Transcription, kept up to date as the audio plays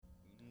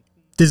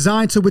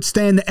Designed to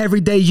withstand the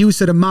everyday use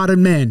of the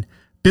modern man.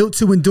 Built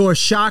to endure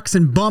shocks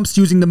and bumps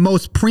using the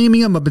most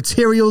premium of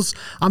materials,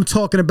 I'm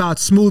talking about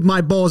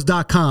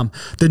SmoothMyBalls.com,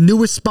 the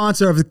newest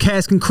sponsor of the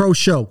Cask and Crow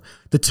Show.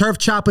 The Turf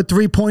Chopper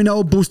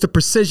 3.0 boosts a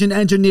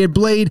precision-engineered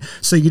blade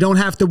so you don't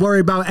have to worry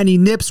about any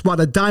nips, while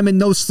the Diamond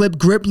No-Slip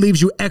grip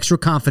leaves you extra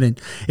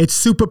confident. It's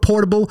super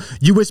portable,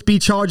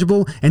 USB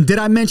chargeable, and did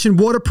I mention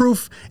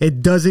waterproof?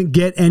 It doesn't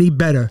get any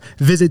better.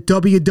 Visit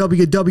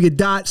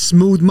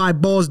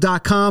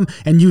www.smoothmyballs.com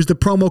and use the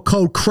promo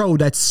code CROW,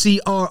 that's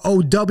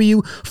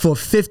C-R-O-W, for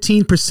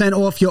 15%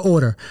 off your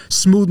order.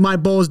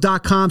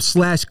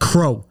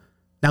 Smoothmyballs.com/crow.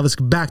 Now let's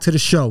get back to the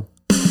show.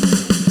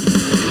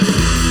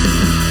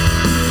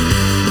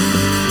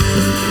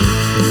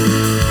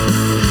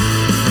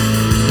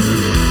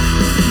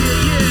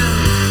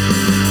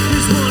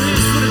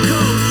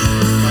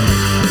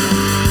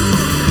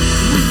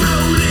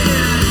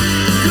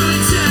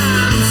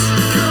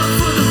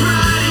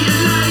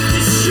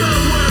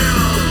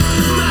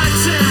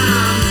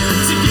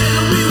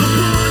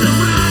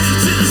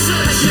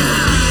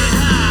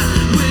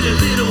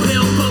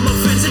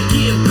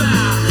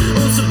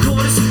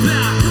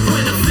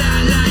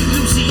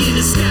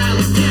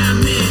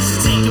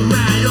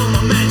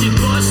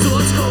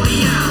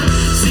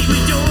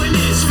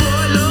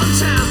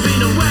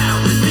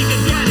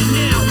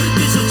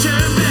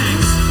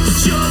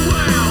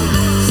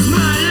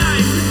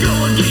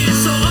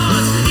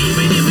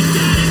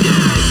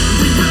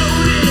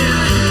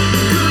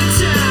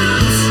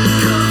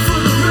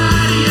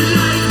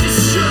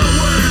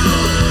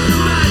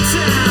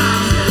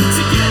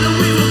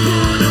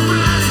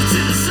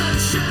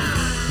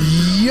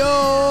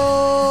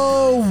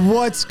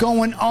 What's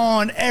going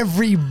on,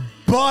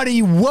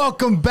 everybody?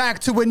 Welcome back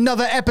to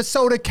another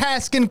episode of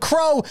Cask and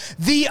Crow,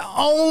 the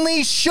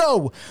only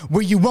show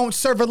where you won't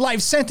serve a life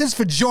sentence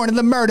for joining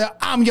the murder.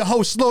 I'm your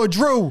host, Lord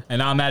Drew.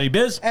 And I'm Matty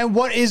Biz. And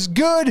what is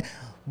good?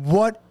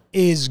 What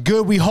is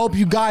good? We hope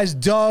you guys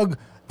dug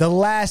the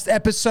last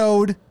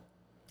episode.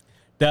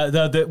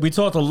 We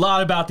talked a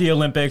lot about the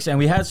Olympics, and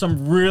we had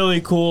some really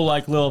cool,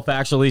 little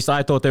facts. At least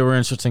I thought they were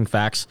interesting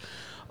facts.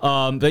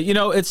 But,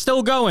 it's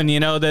still going,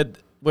 that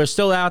we're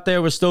still out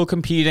there. We're still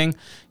competing.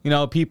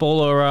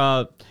 People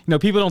are,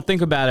 people don't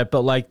think about it,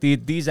 but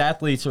these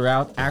athletes are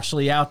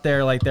actually out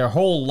there, their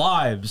whole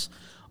lives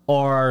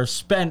are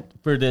spent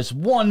for this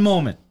one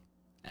moment.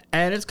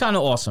 And it's kind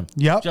of awesome.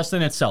 Yep. Just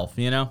in itself,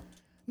 No,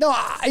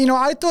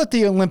 I thought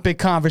the Olympic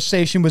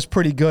conversation was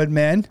pretty good,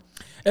 man.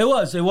 It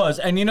was.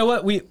 And you know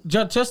what? We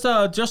just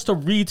to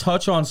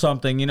retouch on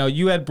something,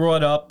 you had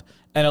brought up,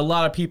 and a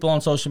lot of people on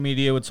social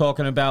media were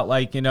talking about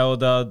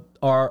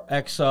our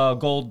ex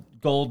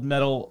gold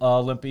medal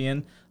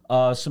Olympian,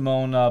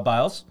 Simone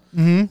Biles.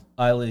 Mm-hmm.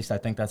 At least I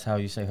think that's how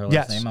you say her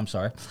last name. I'm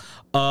sorry.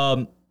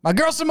 My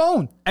girl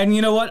Simone. And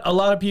you know what? A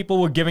lot of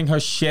people were giving her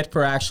shit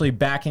for actually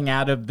backing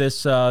out of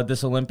this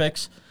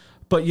Olympics.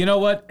 But you know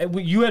what?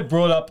 You had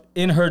brought up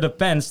in her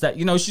defense that,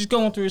 she's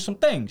going through some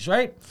things,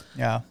 right?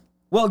 Yeah.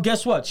 Well,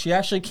 guess what? She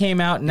actually came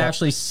out and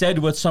actually said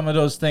what some of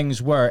those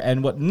things were.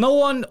 And what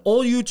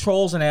all you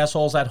trolls and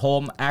assholes at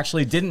home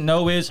actually didn't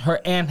know is her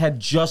aunt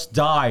had just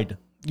died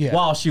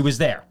while she was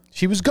there.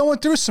 She was going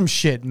through some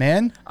shit,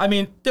 man. I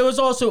mean, there was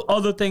also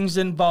other things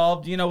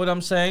involved. You know what I'm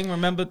saying?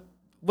 Remember,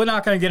 we're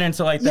not going to get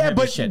into the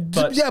heavy shit.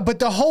 But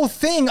the whole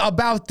thing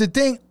about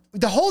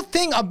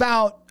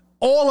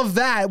all of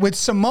that with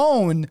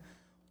Simone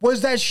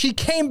was that she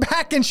came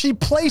back and she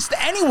placed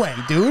anyway,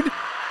 dude.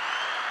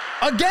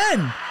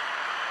 Again.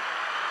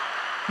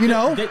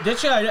 Did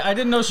she? I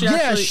didn't know she actually...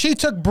 Yeah, she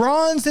took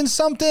bronze in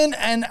something,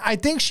 and I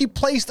think she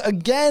placed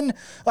again.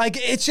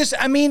 It's just,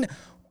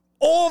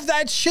 all of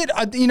that shit,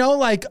 a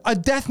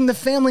death in the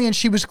family, and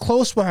she was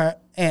close with her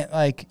aunt.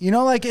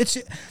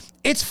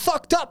 It's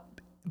fucked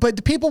up. But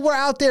the people were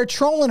out there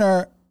trolling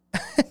her.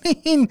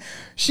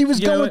 She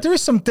was going through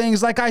some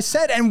things, like I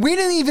said, and we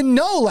didn't even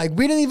know.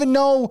 We didn't even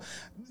know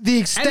the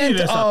extent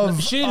of...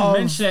 She didn't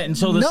mention it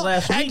until this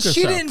last week or so. And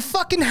she didn't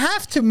fucking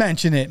have to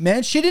mention it,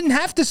 man. She didn't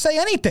have to say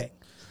anything.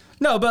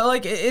 No,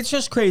 but it's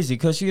just crazy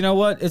because you know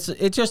what?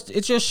 It just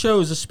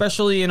shows,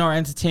 especially in our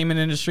entertainment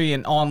industry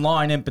and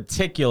online in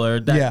particular,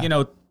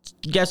 that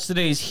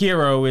yesterday's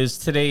hero is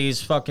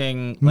today's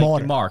fucking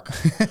mark.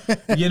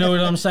 You know what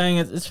I'm saying?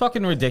 It's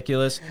fucking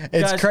ridiculous.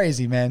 It's Guys,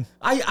 crazy, man.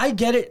 I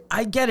get it.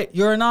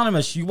 You're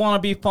anonymous. You want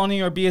to be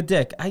funny or be a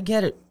dick. I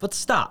get it. But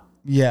stop.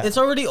 Yeah. It's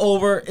already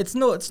over. It's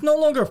no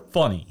longer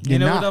funny. You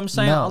know what I'm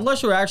saying? No.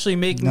 Unless you're actually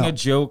making a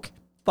joke,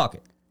 fuck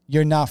it.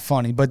 You're not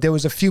funny. But there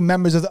was a few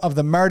members of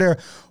the murder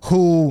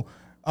who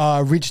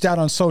reached out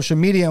on social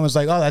media and was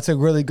like, "Oh, that's a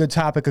really good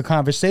topic of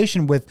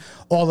conversation," with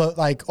all the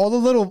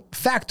little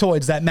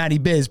factoids that Matty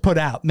Biz put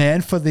out,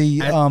 man, for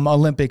the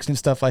Olympics and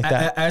stuff like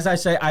that. As I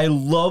say, I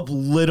love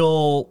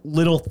little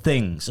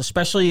things,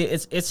 especially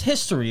it's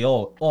history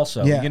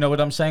also. Yeah. You know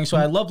what I'm saying? So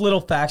I love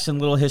little facts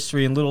and little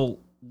history and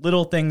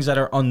little things that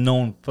are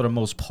unknown for the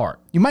most part.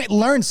 You might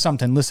learn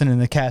something listening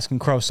to Cask and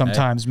Crow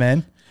sometimes,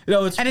 man.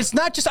 And it's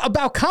not just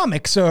about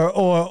comics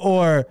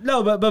or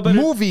no, but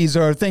movies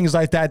or things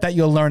like that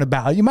you'll learn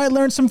about. You might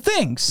learn some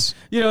things.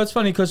 It's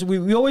funny because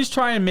we always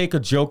try and make a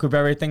joke of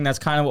everything. That's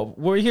kind of what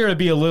we're here to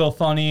be, a little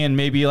funny and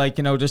maybe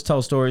just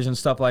tell stories and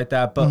stuff like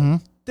that.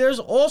 But there's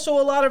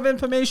also a lot of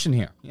information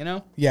here,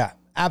 Yeah,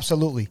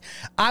 absolutely.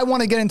 I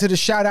want to get into the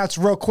shout outs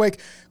real quick.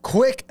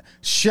 Quick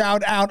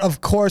shout out,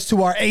 of course, to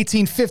our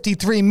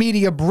 1853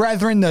 media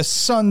brethren, the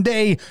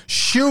Sunday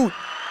Shoot.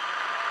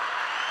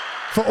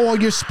 For all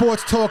your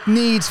sports talk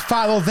needs,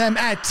 follow them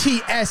at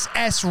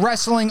TSS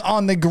Wrestling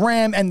on the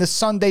gram and the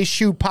Sunday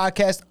Shoot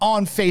podcast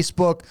on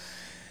Facebook.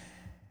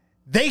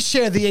 They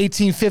share the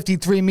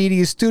 1853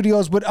 Media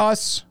Studios with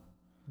us.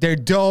 They're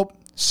dope.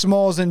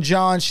 Smalls and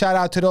John, shout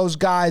out to those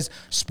guys.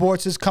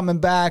 Sports is coming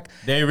back.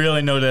 They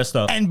really know their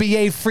stuff.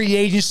 NBA free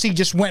agency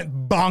just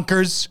went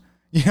bonkers.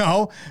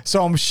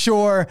 So I'm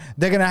sure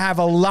they're going to have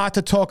a lot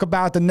to talk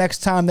about the next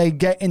time they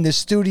get in the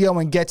studio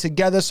and get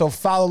together. So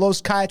follow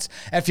those cats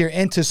if you're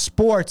into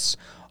sports.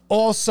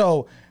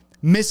 Also,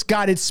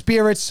 Misguided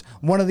Spirits,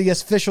 one of the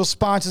official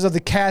sponsors of the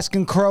Cask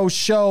and Crow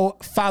show.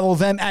 Follow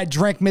them at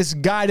Drink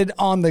Misguided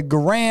on the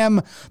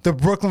gram. The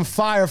Brooklyn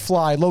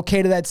Firefly,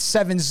 located at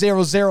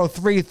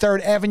 7003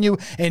 3rd Avenue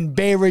in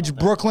Bay Ridge,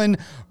 Brooklyn.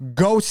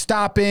 Go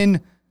stop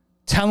in.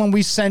 Tell them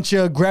we sent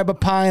you, grab a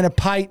pie and a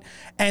pint.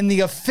 And the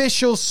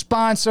official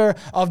sponsor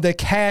of the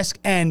Cask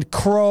and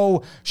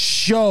Crow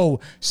show,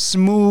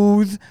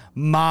 Smooth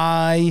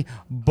My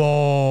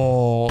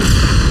Balls.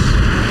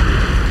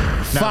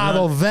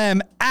 Follow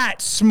them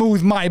at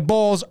Smooth My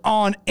Balls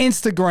on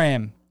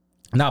Instagram.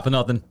 Not for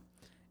nothing.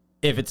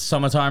 If it's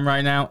summertime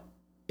right now,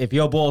 if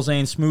your balls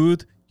ain't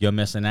smooth, you're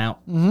missing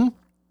out. Mm-hmm.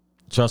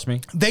 Trust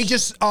me. They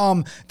just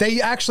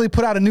they actually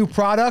put out a new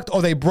product,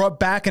 or they brought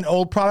back an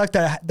old product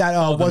that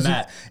wasn't.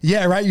 Mat.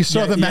 Yeah, right. You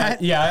saw the mat.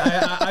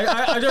 Yeah,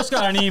 I just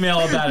got an email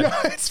about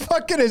it. It's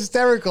fucking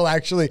hysterical.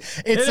 Actually,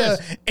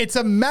 it's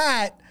a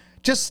mat,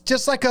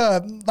 just like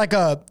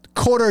a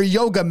quarter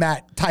yoga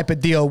mat type of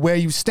deal where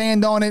you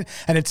stand on it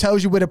and it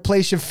tells you where to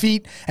place your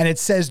feet and it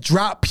says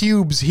drop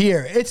pubes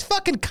here. It's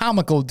fucking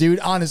comical, dude.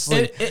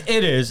 Honestly,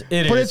 it is.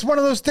 But it's one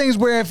of those things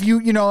where if you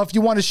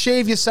want to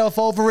shave yourself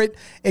over it,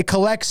 it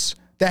collects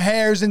the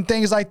hairs and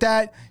things like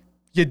that.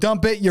 You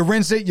dump it, you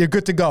rinse it, you're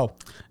good to go.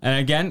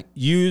 And again,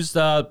 use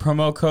the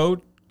promo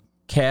code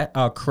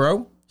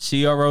CROW,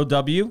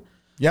 CROW.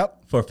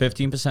 Yep. For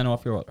 15%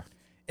 off your order.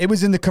 It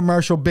was in the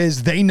commercial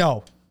biz. They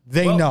know.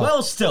 They know.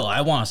 Well, still,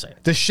 I want to say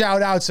it. The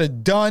shout outs are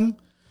done.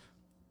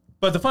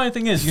 But the funny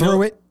thing is,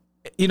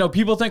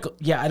 people think,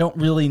 I don't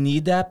really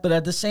need that. But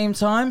at the same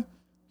time,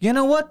 you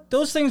know what?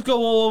 Those things go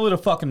all over the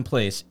fucking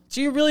place.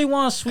 Do you really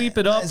want to sweep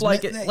it up?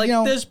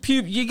 There's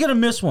pubes. You're going to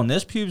miss one.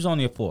 There's pubes on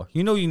your floor.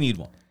 You know you need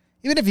one.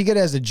 Even if you get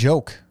it as a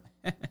joke.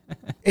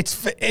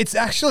 It's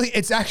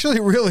actually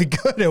really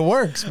good. It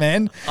works,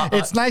 man.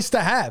 It's nice to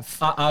have.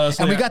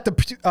 Honestly, and we got the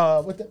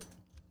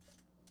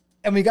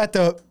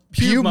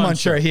pube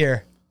muncher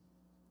here.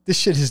 This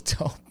shit is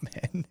dope,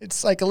 man.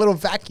 It's like a little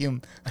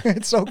vacuum.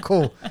 It's so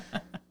cool.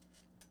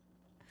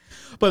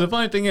 But the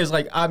funny thing is,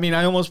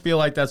 I almost feel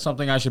like that's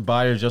something I should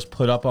buy or just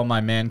put up on my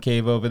man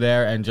cave over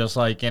there and just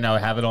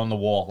have it on the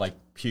wall, like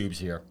pubes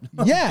here.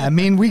 Yeah,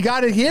 we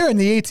got it here in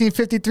the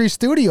 1853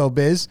 studio,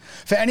 biz.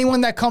 For anyone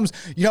that comes,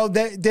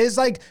 there's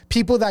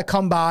people that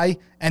come by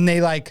and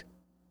they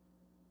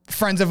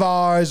friends of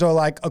ours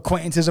or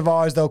acquaintances of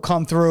ours, they'll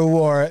come through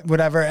or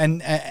whatever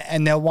and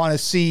they'll want to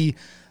see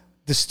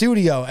the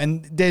studio,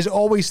 and there's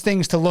always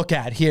things to look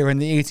at here in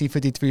the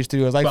 1853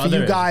 studios. For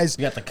you guys,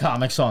 you got the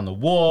comics on the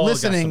wall,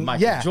 listening, got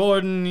some Michael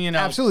Jordan,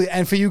 absolutely.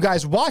 And for you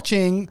guys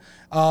watching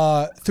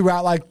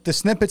throughout the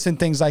snippets and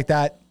things like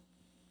that,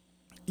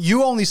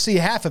 you only see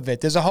half of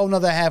it. There's a whole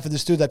nother half of the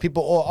studio that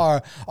people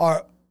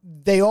are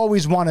they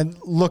always want to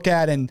look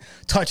at and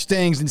touch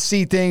things and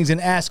see things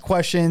and ask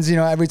questions,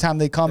 every time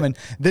they come. And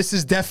this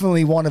is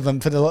definitely one of them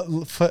for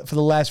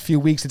the last few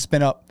weeks it's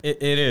been up.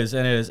 It is.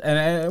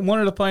 And one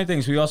of the funny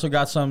things, we also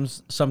got some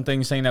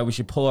things saying that we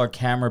should pull our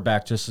camera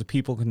back just so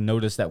people can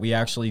notice that we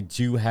actually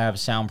do have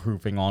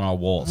soundproofing on our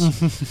walls.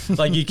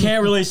 You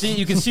can't really see it.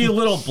 You can see a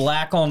little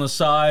black on the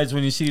sides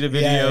when you see the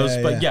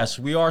videos. But yes,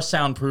 we are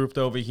soundproofed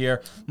over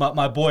here.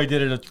 My boy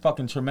did a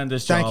fucking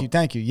tremendous job.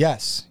 Thank you.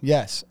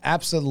 Yes,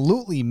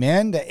 absolutely, man.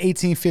 The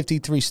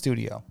 1853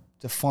 studio.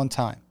 It's a fun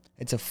time.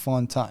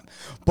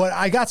 But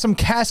I got some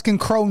Cask and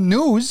Crow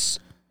news.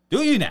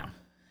 Do you now?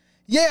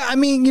 Yeah,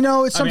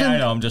 it's something. I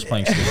know. I'm just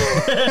playing stupid.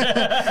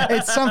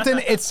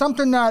 It's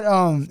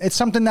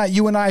something that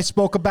you and I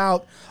spoke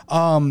about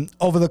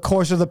over the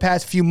course of the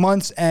past few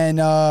months, and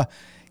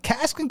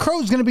Cask and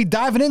Crow is going to be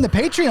diving into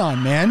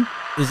Patreon, man.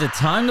 Is it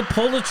time to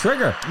pull the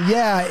trigger?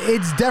 Yeah,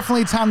 it's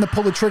definitely time to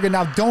pull the trigger.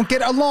 Now, don't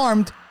get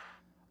alarmed.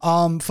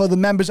 For the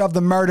members of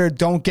the murder,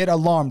 don't get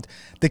alarmed.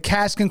 The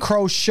Cask and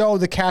Crow show,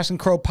 the Cask and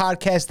Crow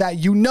podcast that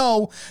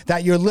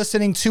that you're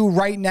listening to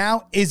right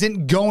now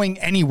isn't going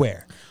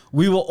anywhere.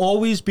 We will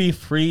always be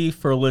free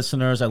for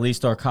listeners, at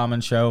least our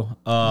common show.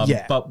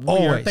 But we are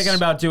always thinking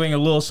about doing a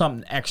little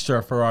something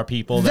extra for our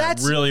people that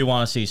really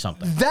want to see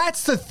something.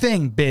 That's the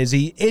thing,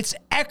 Busy. It's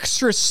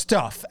extra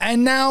stuff.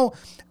 And now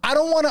I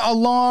don't want to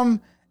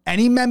alarm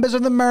any members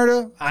of the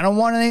murder. I don't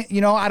want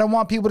any, I don't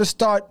want people to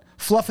start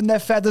fluffing their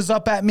feathers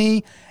up at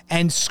me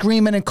and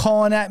screaming and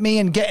calling at me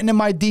and getting in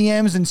my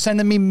DMs and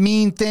sending me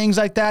mean things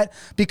like that,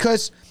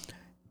 because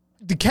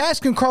the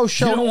Cask and Crow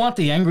show... You don't want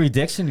the angry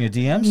dicks in your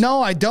DMs?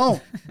 No, I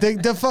don't.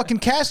 The fucking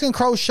Cask and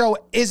Crow show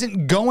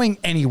isn't going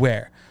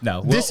anywhere.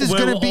 No, this is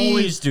going to be...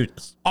 always do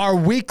this. Our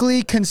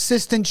weekly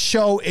consistent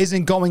show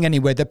isn't going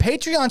anywhere. The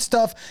Patreon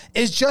stuff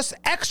is just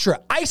extra.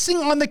 Icing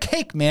on the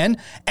cake, man.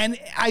 And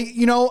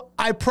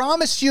I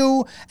promise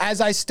you,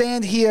 as I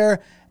stand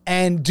here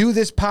and do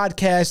this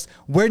podcast,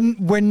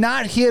 we're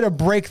not here to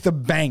break the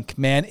bank,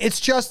 man. It's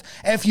just,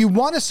 if you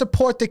want to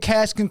support the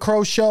Cask and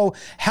Crow show,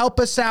 help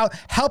us out.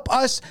 Help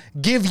us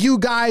give you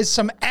guys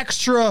some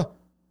extra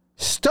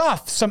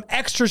stuff, some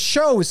extra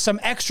shows, some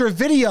extra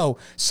video,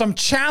 some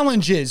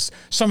challenges,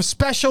 some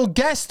special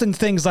guests and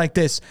things like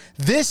this.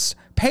 This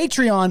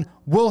Patreon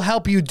will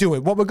help you do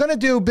it. What we're going to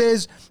do,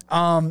 Biz,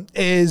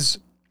 is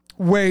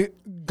we're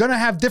going to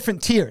have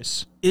different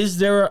tiers. Is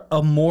there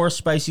a more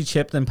spicy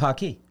chip than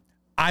Paki?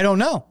 I don't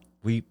know.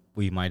 We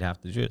might have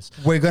to do this.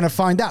 We're going to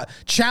find out.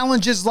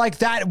 Challenges like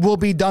that will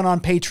be done on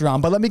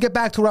Patreon. But let me get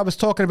back to what I was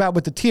talking about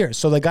with the tiers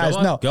so the guys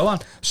know. Go on.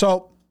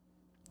 So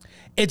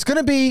it's going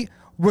to be,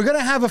 we're going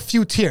to have a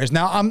few tiers.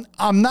 Now,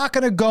 I'm not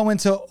going to go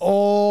into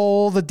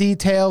all the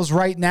details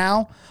right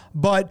now,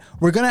 but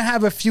we're going to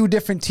have a few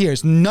different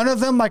tiers. None of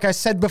them, like I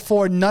said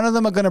before, none of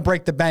them are going to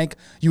break the bank.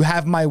 You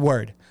have my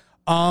word.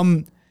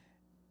 The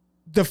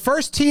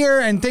first tier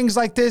and things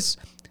like this,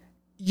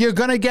 you're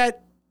going to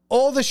get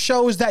all the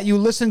shows that you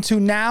listen to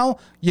now.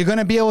 You're going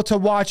to be able to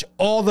watch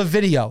all the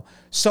video.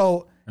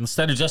 So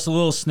instead of just a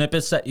little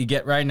snippets that you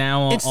get right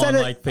now on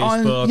like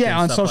Facebook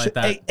and stuff social,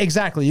 like that.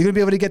 Exactly. You're going to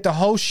be able to get the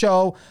whole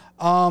show.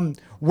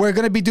 We're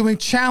going to be doing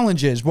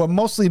challenges. Well,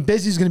 mostly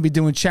Busy's going to be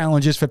doing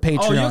challenges for Patreon.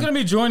 Oh, you're going to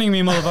be joining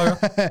me,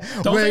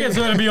 motherfucker. Don't think it's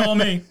going to be all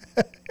me.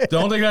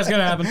 Don't think that's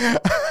going to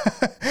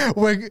happen.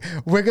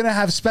 We're going to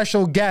have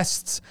special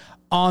guests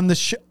on the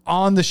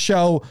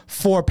show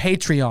for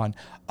Patreon.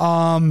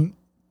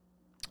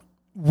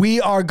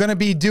 We are going to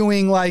be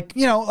doing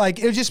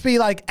it'll just be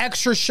like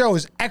extra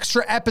shows,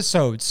 extra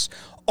episodes,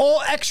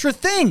 all extra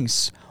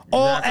things,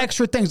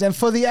 extra things. And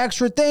for the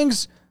extra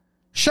things,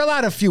 shell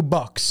out a few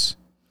bucks.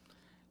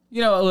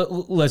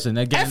 Listen,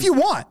 again. If you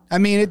want. I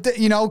mean,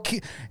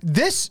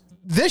 this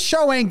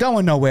show ain't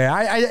going nowhere.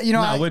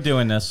 We're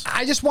doing this.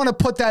 I just want to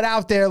put that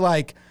out there.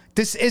 Like,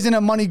 this isn't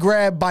a money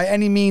grab by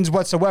any means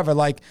whatsoever.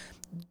 Like,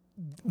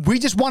 we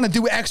just want to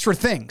do extra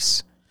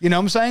things. You know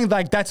what I'm saying?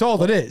 Like, that's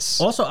all it is.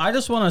 Also, I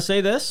just want to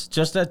say this,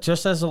 just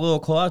as a little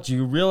call out.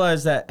 You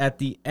realize that at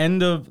the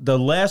end of the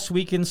last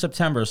week in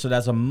September, so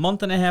that's a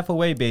month and a half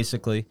away,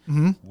 basically,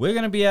 we're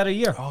going to be at a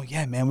year. Oh,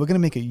 yeah, man. We're going to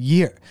make a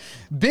year.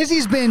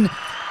 Busy's been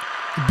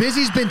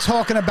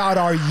talking about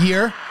our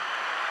year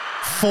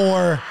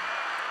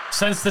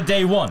since the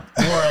day one,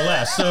 more or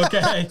less,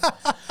 okay?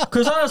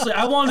 Because honestly,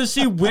 I wanted to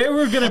see where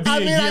we're going to be a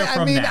year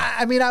from now.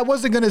 I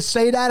wasn't going to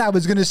say that. I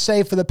was going to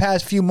say for the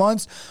past few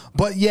months.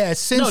 But yeah,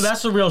 since... No,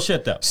 that's the real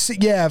shit, though.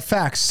 Yeah,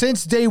 facts.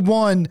 Since day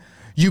one,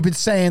 you've been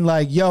saying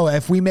like, yo,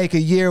 if we make a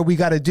year, we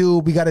got to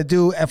do.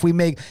 If we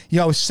make,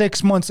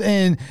 6 months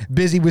in,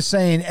 Busy was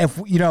saying,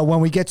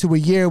 when we get to a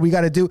year, we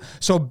got to do.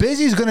 So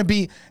Busy's going to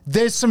be...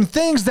 There's some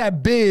things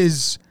that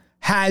Biz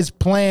has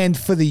planned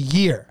for the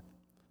year.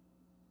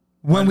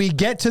 When we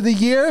get to the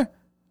year,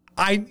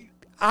 I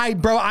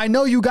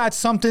know you got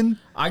something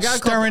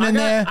stirring in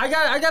there. I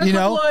got a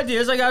couple of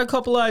ideas. I got a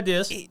couple of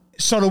ideas.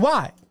 So do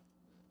I.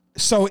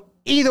 So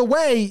either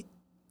way,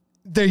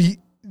 the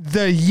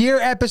year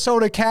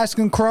episode of Cask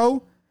and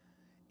Crow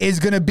is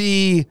going to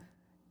be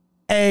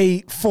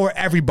for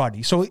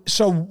everybody. So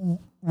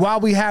while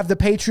we have the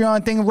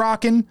Patreon thing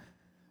rocking,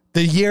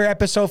 the year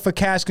episode for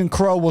Cask and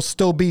Crow will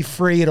still be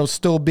free. It'll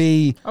still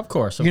be, of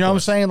course. You know what I'm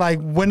saying? Like,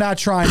 we're not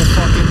trying to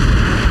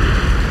fucking.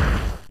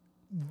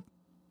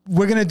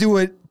 We're gonna do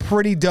it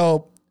pretty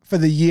dope for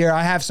the year.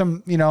 I have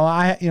some,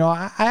 I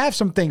have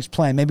some things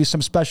planned. Maybe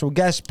some special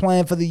guests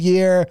planned for the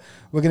year.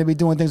 We're gonna be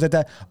doing things like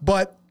that.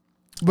 But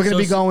we're gonna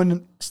be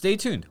going. Stay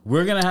tuned.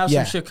 We're gonna have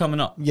some shit coming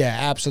up. Yeah,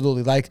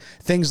 absolutely. Like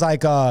things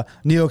like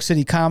New York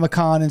City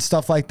Comic-Con and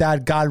stuff like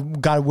that.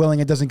 God willing,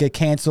 it doesn't get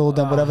canceled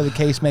and whatever the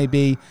case may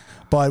be.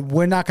 But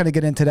we're not gonna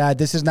get into that.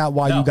 This is not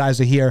why you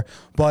guys are here.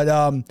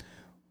 But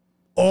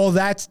all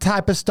that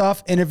type of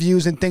stuff,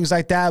 interviews and things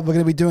like that, we're going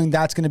to be doing.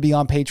 That's going to be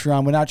on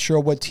Patreon. We're not sure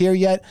what tier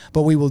yet,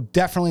 but we will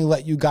definitely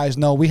let you guys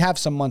know. We have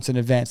some months in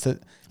advance to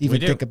even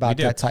think about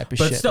that type of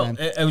shit. But still, man.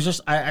 It was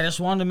just, I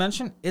just wanted to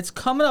mention, it's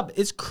coming up.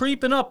 It's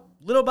creeping up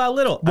little by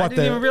little. I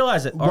didn't even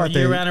realize it. Our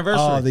year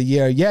anniversary. Oh, the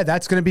year. Yeah,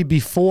 that's going to be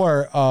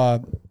before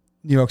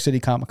New York City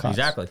Comic-Con.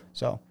 Exactly.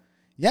 So,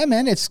 yeah,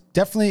 man, it's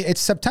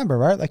September,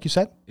 right? Like you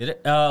said?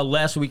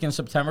 Last week in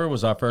September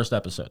was our first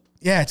episode.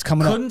 Yeah, it's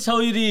coming up. Couldn't tell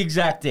you the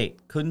exact date.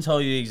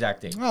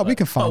 Well, we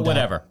can find out.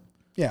 Whatever.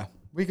 Yeah,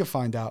 we could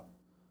find out.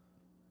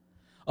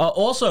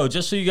 Also,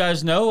 just so you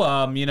guys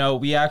know,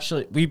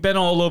 we've been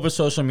all over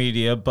social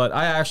media, but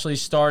I actually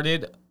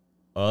started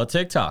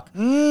TikTok.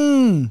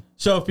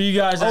 So for you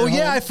guys,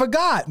 I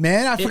forgot,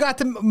 man. I forgot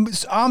to.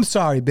 I'm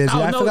sorry, Busy.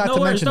 I forgot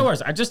to mention it. No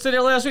worries. I just did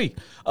it last week.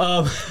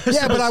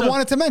 I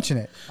wanted to mention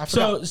it.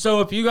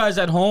 So if you guys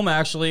at home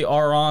actually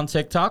are on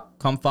TikTok,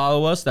 come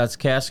follow us. That's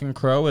Cask and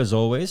Crow as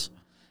always.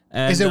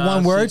 And, is it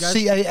one word?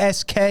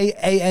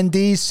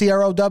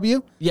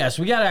 CASKANDCROW? Yes,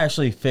 we got to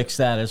actually fix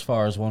that as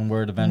far as one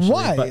word eventually.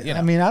 Why? But,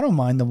 I mean, I don't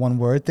mind the one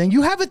word thing.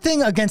 You have a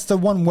thing against the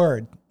one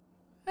word.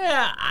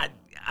 Yeah,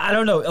 I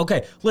don't know.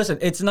 Okay, listen,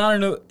 it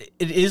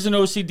is an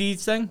OCD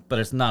thing, but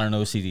it's not an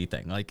OCD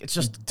thing. Like, it's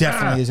just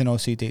definitely is an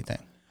OCD thing.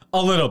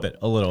 A little bit.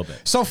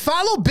 So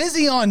follow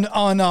Busy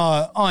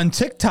on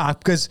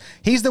TikTok because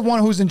he's the one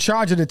who's in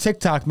charge of the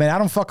TikTok, man. I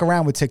don't fuck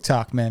around with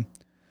TikTok, man.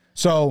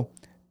 So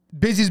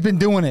Busy's been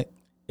doing it.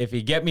 If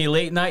you get me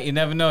late night, you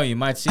never know. You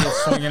might see it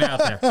swinging out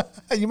there.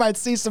 You might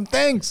see some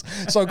things.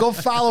 So go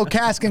follow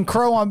Cask and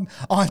Crow on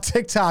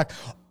TikTok.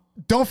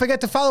 Don't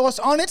forget to follow us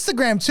on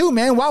Instagram too,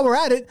 man. While we're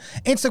at it,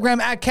 Instagram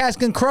at Cask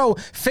and Crow,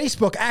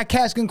 Facebook at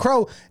Cask and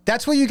Crow.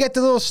 That's where you get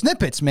the little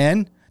snippets,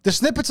 man. The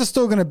snippets are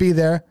still going to be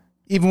there,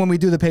 even when we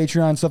do the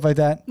Patreon, stuff like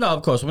that. No,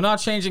 of course. We're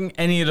not changing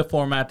any of the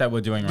format that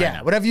we're doing right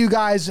now. Whatever you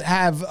guys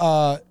have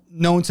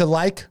known to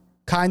like,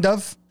 kind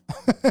of,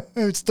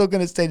 it's still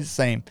going to stay the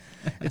same.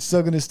 It's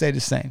still going to stay the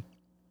same.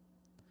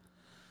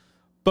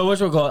 But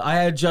I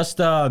had just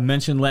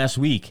mentioned last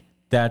week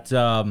that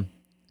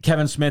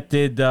Kevin Smith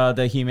did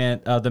the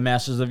He-Man, the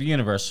Masters of the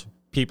Universe.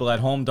 People at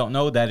home don't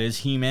know that is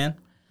He-Man.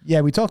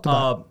 Yeah, we talked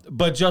about it.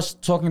 But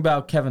just talking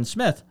about Kevin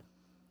Smith,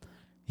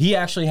 he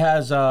actually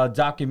has a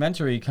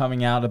documentary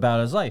coming out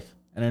about his life,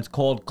 and it's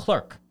called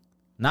Clerk.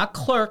 Not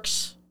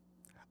Clerks.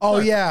 Oh,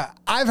 Clerk. yeah.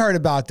 I've heard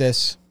about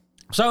this.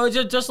 So it's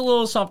just a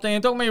little something.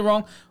 And don't get me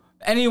wrong.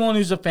 Anyone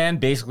who's a fan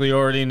basically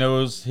already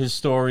knows his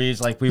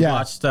stories. Like, we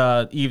watched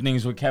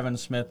Evenings with Kevin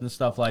Smith and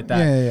stuff like that.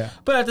 Yeah.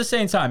 But at the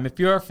same time, if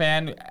you're a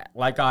fan,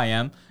 like I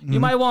am,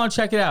 you might want to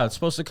check it out. It's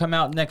supposed to come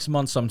out next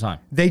month sometime.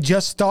 They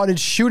just started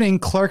shooting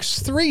Clerks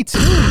 3, too,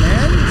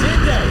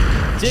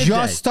 man. Did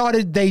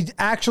they? They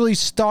actually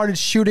started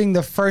shooting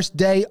the first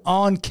day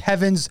on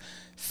Kevin's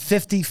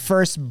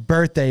 51st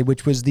birthday,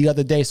 which was the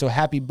other day. So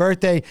happy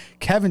birthday,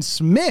 Kevin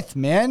Smith,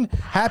 man.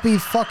 Happy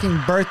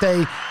fucking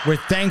birthday. We're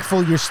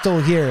thankful you're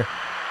still here.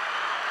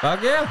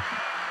 Fuck yeah.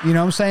 You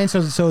know what I'm saying?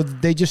 So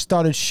they just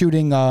started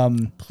shooting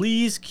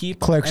Please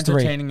keep Clerks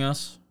entertaining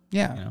us.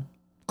 Yeah. You know.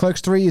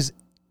 Clerks 3 is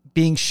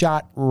being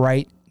shot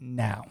right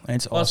now. And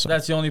it's Plus, awesome.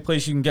 that's the only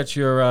place you can get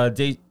your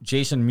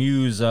Jason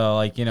Mewes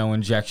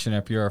injection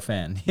if you're a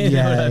fan. You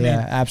yeah, know what I mean?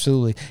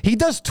 Absolutely. He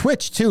does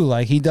Twitch too.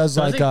 Like he does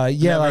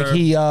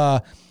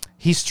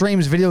he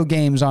streams video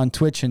games on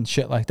Twitch and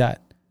shit like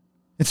that.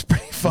 It's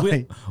pretty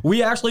funny.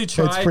 We actually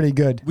tried. It's pretty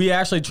good. We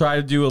actually tried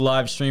to do a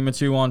live stream or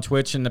two on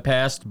Twitch in the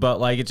past, but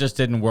it just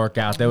didn't work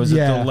out. There was a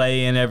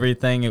delay and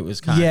everything. It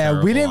was kind of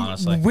terrible,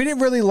 honestly. We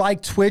didn't really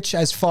like Twitch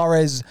as far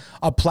as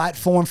a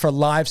platform for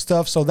live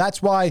stuff. So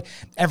that's why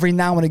every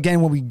now and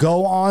again when we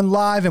go on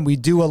live and we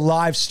do a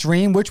live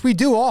stream, which we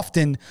do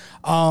often,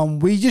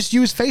 we just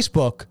use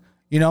Facebook.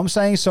 You know what I'm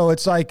saying? So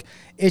it's like,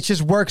 it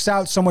just works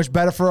out so much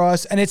better for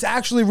us. And it's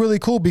actually really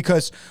cool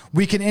because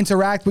we can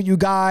interact with you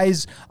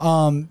guys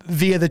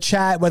via the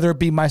chat, whether it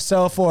be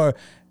myself or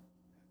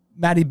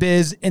Matty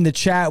Biz in the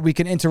chat. We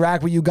can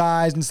interact with you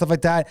guys and stuff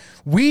like that.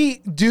 We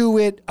do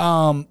it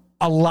a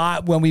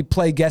lot when we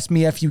play Guess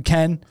Me If You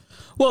Can.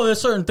 Well, there's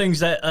certain things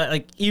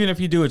that, even if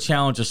you do a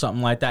challenge or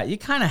something like that, you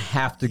kind of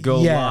have to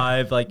go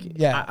live.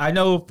 I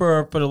know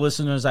for the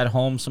listeners at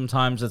home,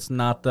 sometimes it's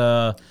not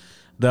the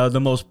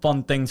most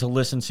fun thing to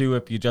listen to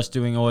if you're just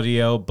doing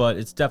audio, but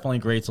it's definitely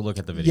great to look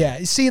at the video. Yeah,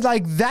 see,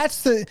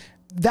 that's the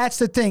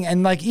thing,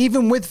 and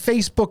even with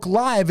Facebook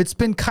Live, it's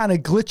been kind of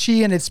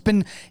glitchy, and it's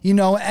been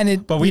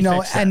But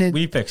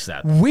we fixed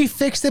that. We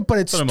fixed it, but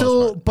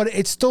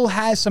it still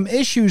has some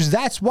issues.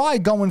 That's why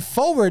going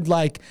forward,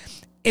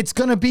 it's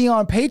gonna be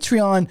on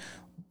Patreon.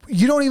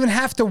 You don't even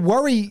have to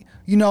worry.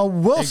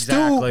 We'll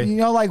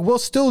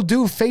still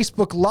do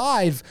Facebook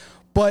Live,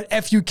 but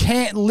if you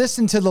can't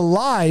listen to the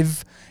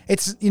live.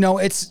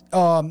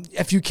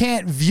 If you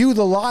can't view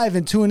the live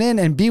and tune in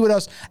and be with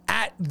us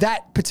at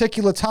that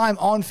particular time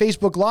on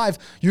Facebook Live,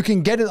 you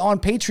can get it on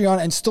Patreon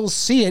and still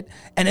see it,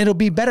 and it'll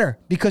be better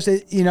because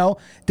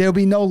there'll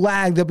be no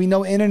lag, there'll be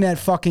no internet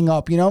fucking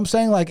up. You know what I'm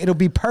saying? It'll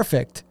be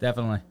perfect.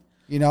 Definitely.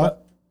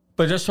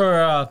 But just for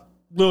a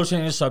little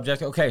change of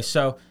subject. Okay,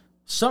 so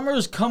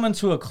summer's coming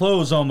to a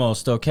close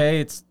almost.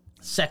 Okay, it's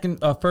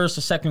first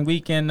or second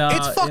weekend.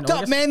 It's fucked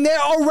up, man. They're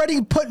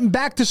already putting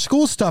back to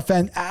school stuff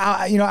and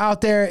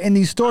out there in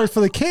these stores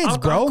for the kids,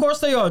 bro. Of course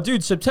they are,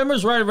 dude.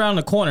 September's right around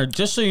the corner.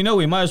 Just so you know,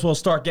 we might as well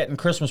start getting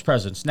Christmas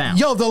presents now.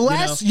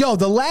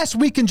 The last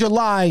week in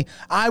July,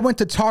 I went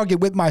to Target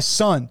with my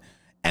son,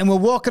 and we're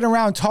walking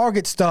around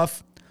Target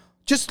stuff.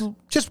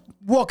 just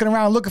walking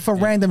around looking for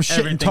random shit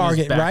in Everything Target,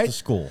 is back right? to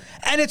school.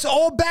 And it's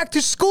all back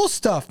to school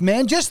stuff,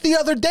 man. Just the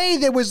other day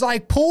there was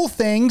like pool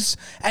things,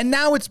 and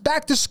now it's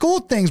back to school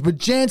things with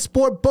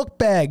JanSport book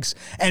bags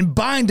and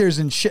binders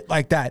and shit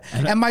like that.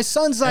 And my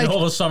son's like, And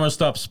all the summer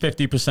stuff's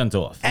 50%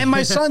 off. and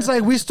my son's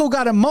like, we still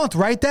got a month,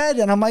 right, Dad?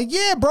 And I'm like,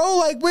 yeah, bro,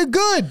 like we're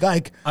good.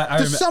 Like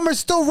the summer's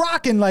still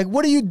rocking. Like,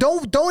 what are you?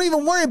 Don't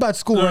even worry about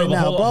school right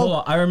now, hold bro. On, hold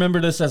on. I remember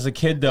this as a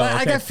kid, though.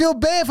 Like I feel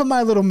bad for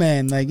my little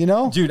man, like, you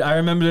know. Dude, I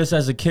remember this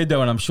as a kid,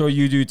 though, and I'm sure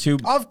you do too.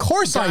 Of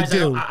course I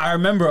do. I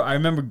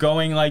remember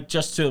going like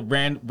just to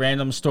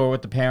random store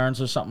with the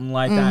parents or something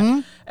like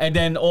that, and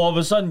then all of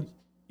a sudden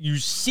you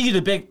see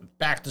the big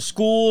back to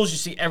schools, you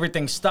see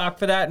everything stocked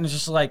for that, and it's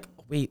just like,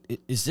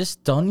 wait, is this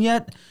done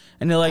yet?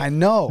 And they're like, I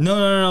know.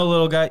 No,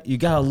 little guy, you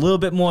got a little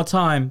bit more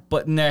time.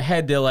 But in their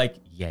head, they're like,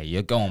 yeah,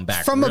 you're going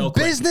back. From real a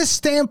quick. business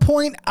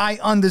standpoint, I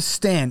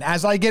understand.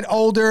 As I get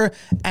older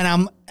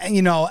and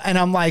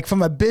I'm like,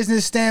 from a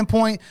business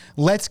standpoint,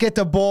 let's get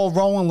the ball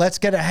rolling. Let's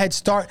get a head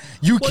start.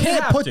 You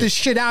can't put this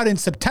shit out in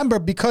September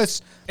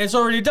because it's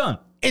already done.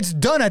 It's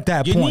done at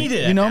that point. You need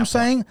it. You know what I'm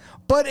saying?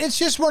 But it's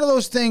just one of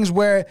those things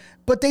where,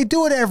 but they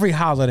do it every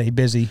holiday,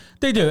 Busy.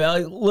 They do.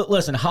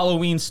 Listen,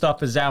 Halloween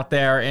stuff is out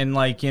there in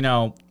like,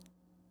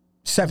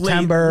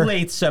 September.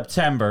 Late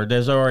September,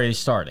 there's already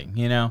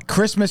starting,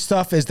 Christmas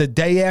stuff is the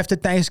day after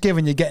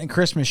Thanksgiving. You're getting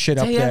Christmas shit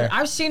up there.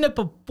 I've seen it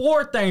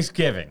before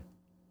Thanksgiving.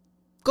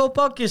 Go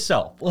fuck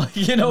yourself.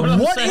 You know what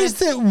I'm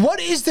saying? What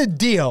is the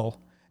deal?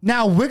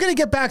 Now, we're going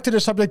to get back to the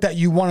subject that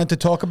you wanted to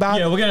talk about.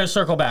 Yeah, we're going to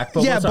circle back.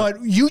 But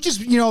but you just,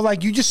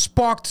 you just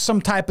sparked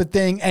some type of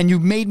thing and you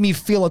made me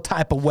feel a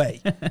type of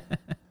way.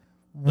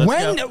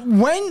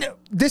 When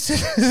this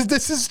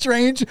is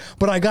strange,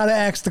 but I got to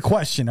ask the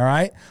question, all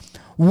right?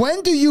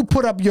 When do you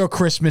put up your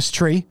Christmas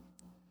tree?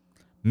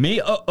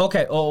 Me? Oh,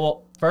 okay. Oh,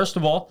 well, first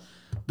of all,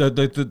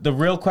 the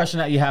real question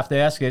that you have to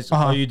ask is,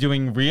 are you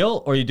doing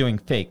real or are you doing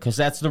fake? Because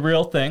that's the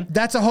real thing.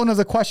 That's a whole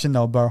nother question,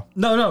 though, bro.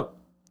 No.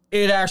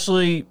 It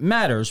actually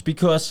matters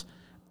because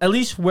at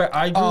least where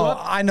I grew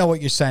up. I know what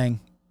you're saying.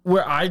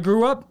 Where I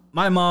grew up,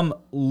 my mom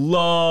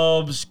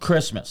loves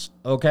Christmas,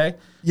 okay?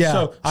 Yeah,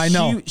 so I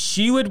know.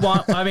 She would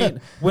want,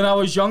 when I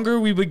was younger,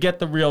 we would get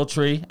the real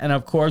tree. And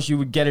of course, you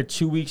would get it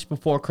 2 weeks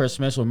before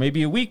Christmas or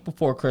maybe a week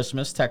before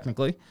Christmas,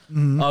 technically.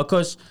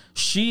 Because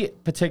she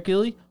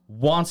particularly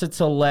wants it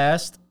to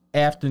last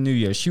after New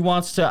Year. She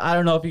wants to, I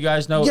don't know if you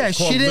guys know. Yeah,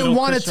 she didn't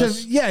want it to.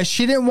 Yeah,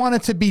 she didn't want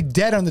it to be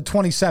dead on the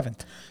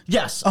 27th.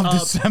 Yes, of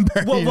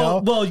December.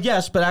 Well,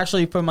 yes, but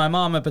actually, for my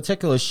mom in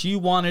particular, she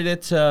wanted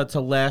it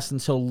to last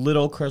until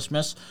Little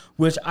Christmas,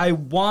 which I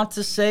want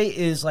to say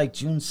is like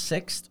June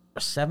 6th or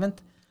 7th.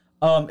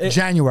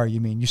 January, you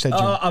mean? You said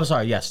June. I'm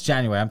sorry. Yes,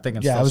 January. I'm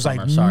thinking. Yeah, still I was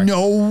summer. like, sorry.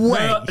 no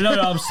way. No.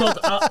 I'm still.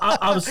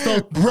 I was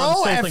still.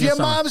 Bro, I'm still if your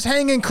summer. mom's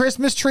hanging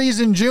Christmas trees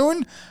in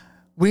June,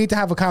 we need to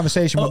have a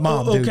conversation with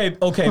mom. Okay,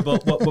 dude. okay,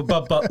 but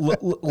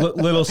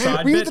little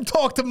side we bit. need to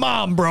talk to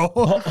mom, bro.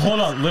 Hold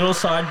on, little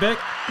side bit.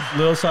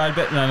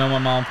 And I know my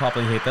mom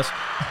probably hate this,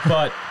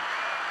 but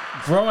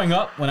growing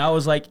up when I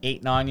was like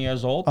 8, 9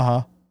 years old,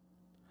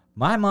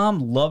 my mom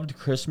loved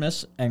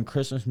Christmas and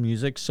Christmas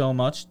music so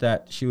much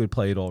that she would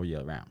play it all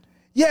year round.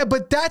 Yeah,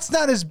 but that's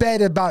not as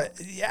bad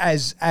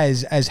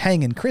as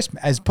hanging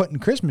Christmas, as putting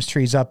Christmas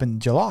trees up in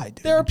July.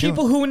 Dude, there are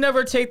people who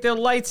never take their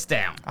lights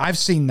down. I've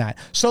seen that.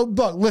 So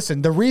look,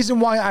 listen. The reason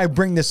why I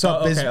bring this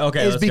up is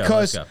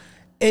because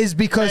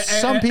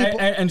some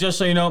people. And just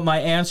so you know, my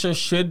answer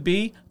should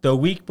be the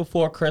week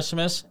before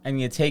Christmas,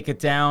 and you take it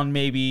down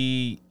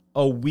maybe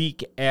a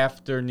week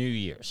after New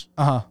Year's.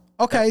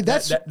 Okay,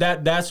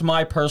 that's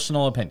my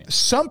personal opinion.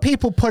 Some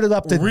people put it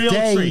up the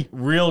day.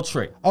 Real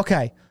tree.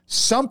 Okay.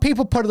 Some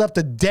people put it up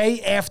the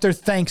day after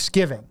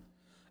Thanksgiving.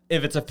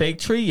 If it's a fake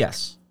tree,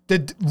 yes.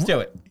 Let's do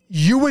it.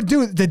 You would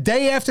do it the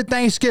day after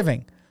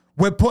Thanksgiving.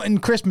 We're putting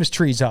Christmas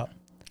trees up.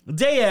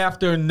 Day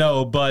after,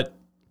 no, but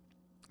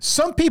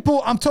some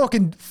people, I'm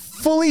talking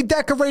fully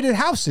decorated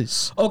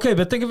houses. Okay,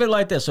 but think of it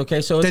like this.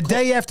 Okay, so the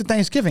day after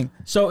Thanksgiving.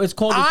 So it's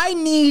called. I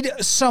need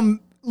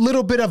some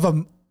little bit of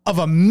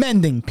a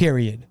mending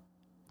period.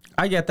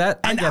 I get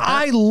that.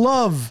 I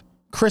love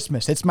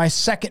Christmas. It's my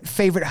second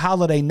favorite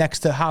holiday next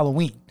to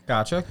Halloween.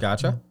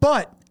 Gotcha.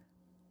 But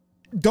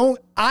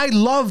I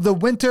love the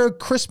winter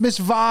Christmas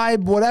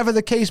vibe, whatever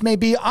the case may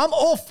be. I'm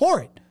all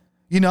for it.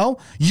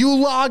 You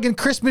log and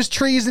Christmas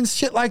trees and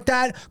shit like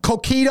that.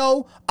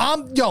 Coquito.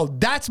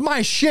 That's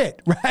my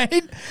shit,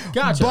 right?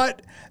 Gotcha.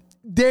 But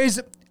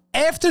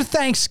after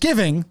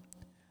Thanksgiving,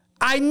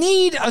 I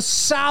need a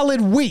solid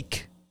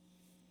week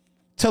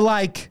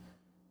to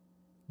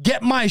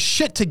get my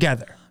shit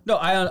together. No,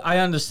 I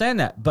understand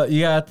that, but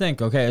you gotta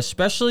think, okay.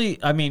 Especially,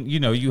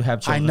 you have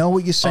children. I know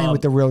what you're saying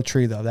with the real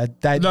tree, though.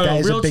 That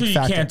is a big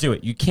factor. You can't do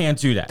it. You can't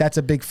do that. That's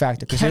a big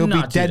factor because it'll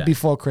be dead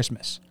before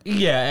Christmas.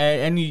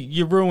 Yeah, and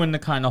you ruin the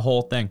kind of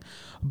whole thing.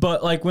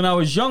 But when I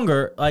was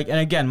younger, and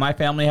again, my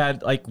family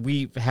had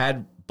we've had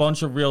a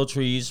bunch of real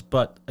trees,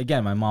 but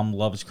again, my mom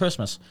loves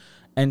Christmas.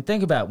 And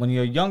think about it, when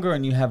you're younger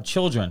and you have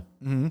children,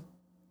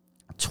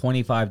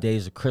 25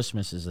 days of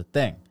Christmas is a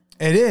thing.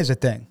 It is a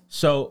thing.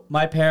 So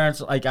my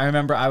parents, like, I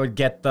remember I would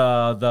get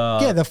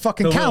the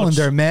fucking little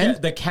calendar, man. yeah,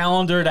 the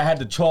calendar that had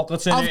the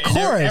chocolates in Of it. course.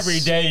 And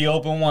every day you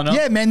open one up.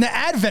 Yeah, man, the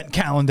advent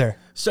calendar.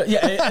 So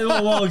yeah,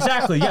 well,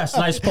 exactly. Yes,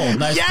 nice pull.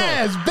 Nice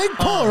Yes, pull. big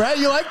pull, right?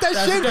 You like that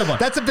that's a shit? good one.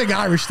 That's a big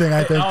Irish thing,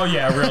 I think. Oh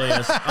yeah, it really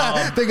is.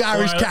 Big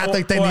Irish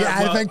Catholic thing, the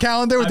advent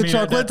calendar with the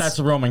chocolates. That's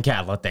a Roman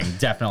Catholic thing,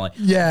 definitely.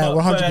 Yeah, 100%.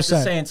 But at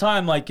the same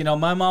time, like, you know,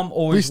 my mom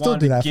always still wanted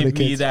do that to for the give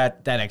me kids.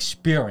 that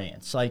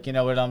experience. Like, you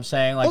know what I'm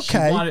saying? Like,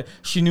 Okay.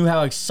 she knew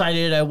how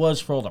excited I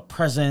was for all the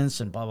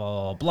presents and blah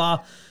blah blah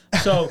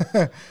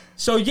blah.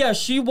 So yeah,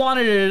 she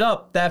wanted it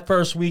up that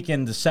first week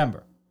in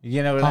December.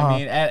 You know what I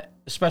mean?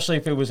 Especially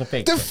if it was a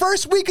fake. The thing.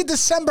 first week of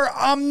December,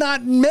 I'm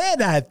not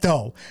mad at,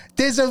 though.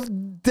 There's a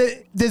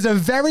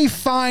very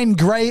fine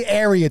gray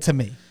area to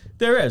me.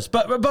 There is,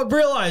 but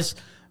realize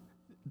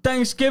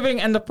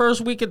Thanksgiving and the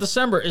first week of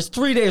December is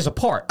 3 days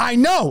apart. I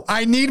know.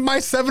 I need my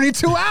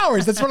 72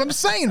 hours. That's what I'm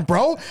saying,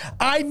 bro.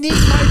 I need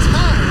my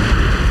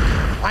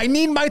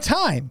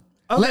time.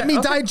 Okay, Let me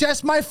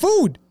digest my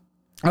food.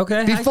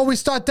 Okay. Before we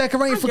start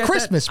decorating for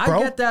Christmas,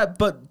 bro. I get that,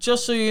 but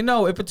just so you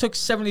know, if it took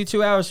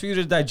 72 hours for you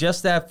to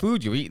digest that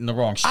food, you're eating the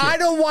wrong shit. I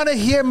don't want to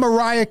hear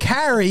Mariah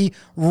Carey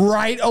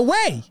right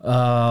away.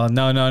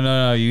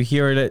 No. You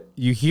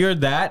hear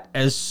that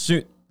as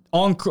soon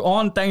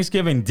on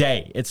Thanksgiving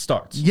Day it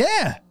starts.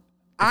 Yeah.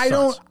 I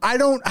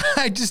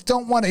just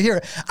don't want to hear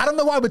it. I don't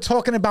know why we're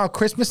talking about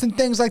Christmas and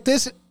things like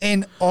this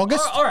in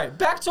August. All right,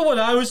 back to what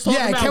I was talking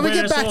about. Yeah, can we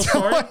get back to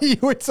what you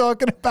were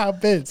talking about,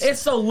 Biz?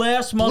 It's the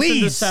last month in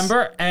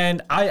December,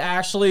 and I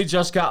actually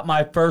just got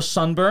my first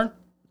sunburn.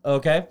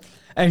 Okay,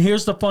 and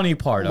here's the funny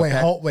part.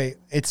 Okay? Wait.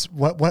 It's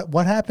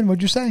what happened?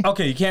 What'd you say?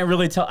 Okay, you can't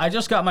really tell. I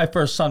just got my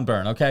first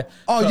sunburn. Okay.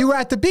 Oh, you were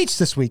at the beach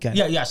this weekend.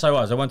 Yeah, yes, I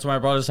was. I went to my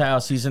brother's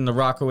house. He's in the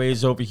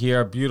Rockaways over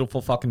here.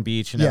 Beautiful fucking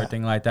beach and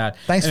everything like that.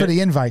 Thanks for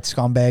the invite,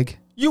 scumbag.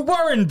 You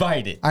were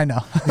invited. I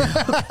know.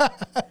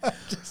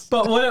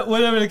 But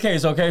whatever the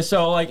case, okay?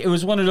 So, like, it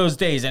was one of those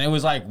days, and it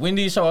was, like,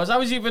 windy. So I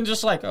was even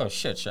just like, oh,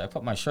 shit, should I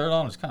put my shirt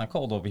on? It's kind of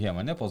cold over here.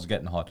 My nipples are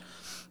getting hot.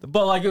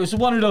 But, like, it was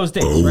one of those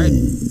days, right?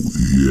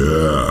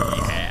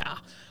 Yeah.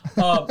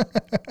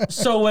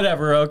 So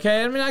whatever,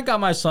 okay? I mean, I got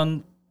my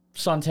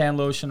suntan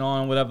lotion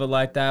on, whatever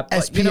like that. But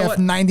SPF you know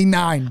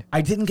 99.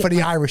 I didn't get for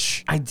the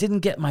Irish. I didn't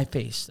get my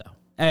face though,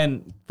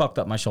 and fucked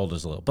up my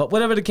shoulders a little. But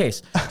whatever the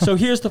case. So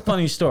here's the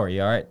funny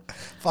story. All right.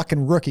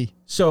 Fucking rookie.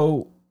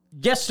 So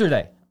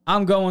yesterday,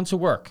 I'm going to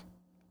work.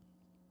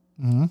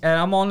 And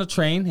I'm on the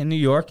train in New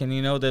York, and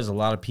you know, there's a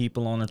lot of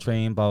people on the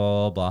train, blah,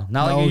 blah, blah, blah.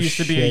 Not like it used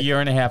to be a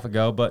year and a half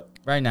ago, but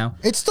right now.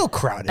 It's still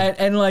crowded.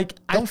 And like,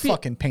 Don't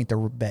fucking paint the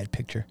bad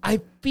picture. I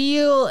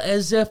feel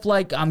as if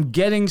like I'm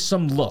getting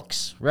some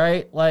looks,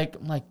 right? Like,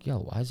 I'm like,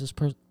 yo, why is this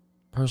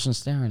person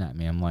staring at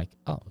me? I'm like,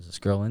 oh, is this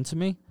girl into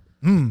me?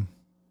 And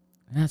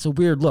that's a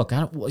weird look.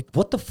 I don't like,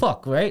 what the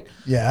fuck, right?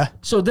 Yeah.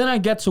 So then I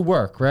get to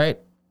work, right?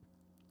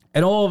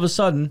 And all of a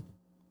sudden,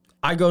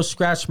 I go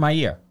scratch my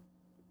ear.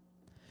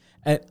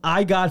 And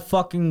I got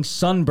fucking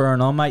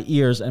sunburn on my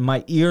ears, and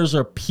my ears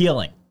are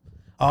peeling.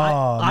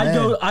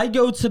 I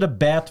go to the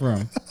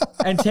bathroom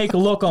and take a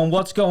look on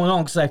what's going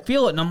on because I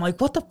feel it, and I'm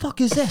like, what the fuck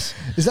is this?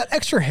 Is that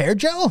extra hair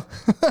gel?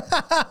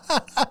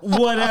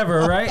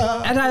 Whatever, right?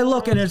 And I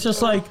look, and it's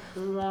just like,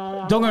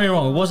 don't get me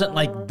wrong, it wasn't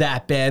like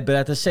that bad, but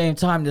at the same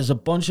time, there's a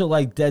bunch of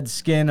like dead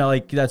skin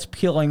like that's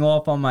peeling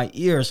off on my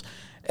ears,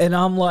 and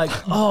I'm like,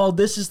 oh,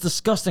 this is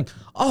disgusting.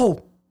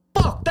 Oh,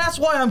 fuck, that's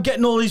why I'm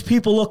getting all these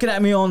people looking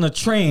at me on the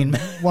train.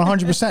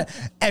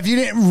 100%. If you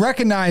didn't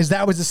recognize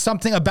that was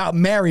something about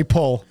Mary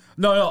pull.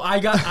 No, I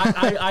got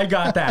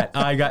that.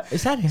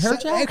 Is that hair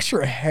gel?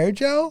 Extra hair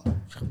gel?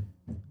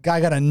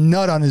 Guy got a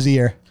nut on his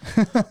ear.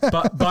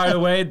 But by the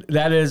way,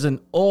 that is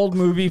an old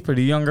movie for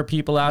the younger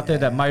people out there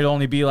that might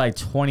only be like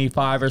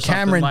 25 or something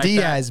Cameron like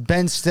Diaz, that.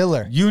 Ben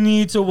Stiller. You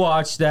need to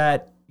watch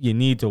that. You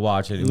need to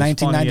watch it. It was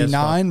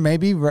 1999,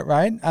 maybe,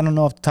 right? I don't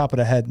know off the top of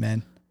the head,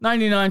 man.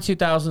 99,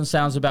 2000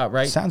 sounds about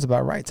right. Sounds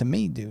about right to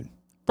me, dude.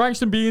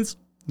 Franks and beans.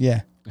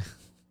 Yeah.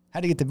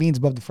 How'd you get the beans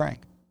above the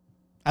Frank?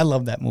 I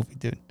love that movie,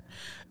 dude.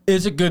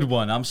 It's a good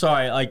one. I'm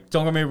sorry. Like,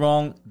 don't get me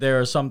wrong. There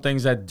are some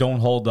things that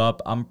don't hold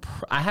up.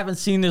 I haven't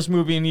seen this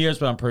movie in years,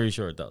 but I'm pretty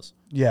sure it does.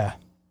 Yeah.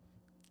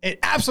 It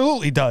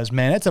absolutely does,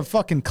 man. It's a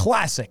fucking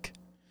classic.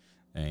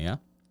 Yeah.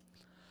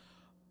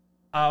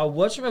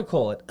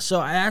 Whatchamacallit? So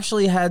I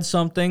actually had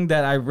something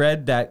that I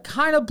read that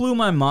kind of blew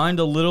my mind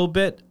a little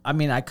bit. I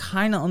mean, I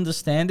kind of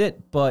understand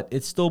it, but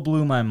it still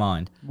blew my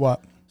mind.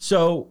 What?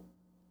 So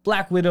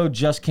Black Widow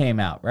just came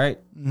out, right?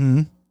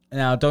 Mm-hmm.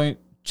 Now,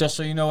 just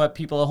so you know what,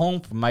 people at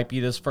home, might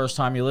be this first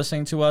time you're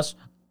listening to us,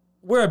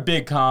 we're a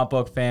big comic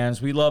book fans.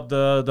 We love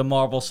the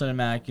Marvel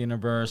Cinematic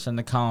Universe and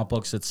the comic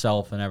books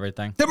itself and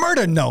everything. The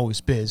murder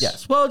knows, Biz.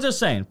 Yes. Well, just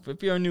saying,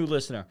 if you're a new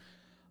listener.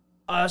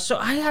 So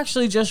I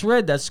actually just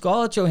read that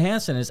Scarlett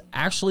Johansson is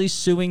actually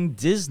suing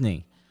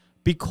Disney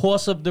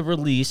because of the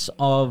release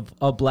of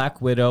a Black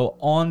Widow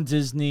on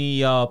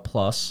Disney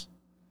Plus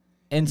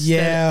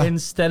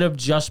instead of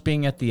just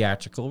being a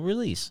theatrical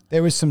release.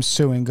 There was some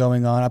suing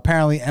going on.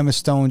 Apparently, Emma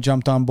Stone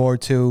jumped on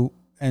board too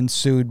and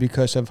sued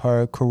because of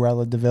her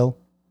Cruella de Vil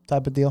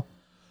type of deal.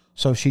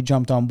 So she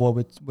jumped on board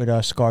with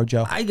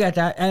ScarJo. I get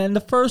that. And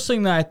the first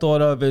thing that I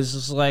thought of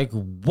is like,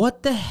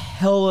 what the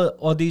hell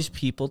are these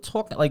people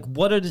talking? Like,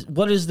 what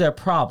is their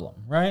problem,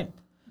 right?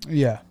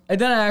 Yeah. And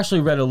then I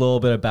actually read a little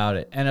bit about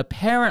it. And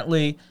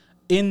apparently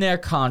in their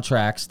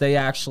contracts, they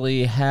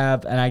actually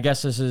have, and I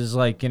guess this is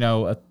like,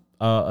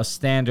 a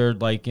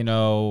standard, like,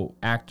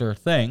 actor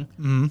thing.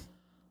 Mm-hmm.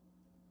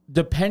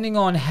 Depending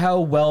on how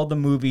well the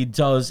movie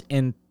does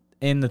in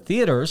the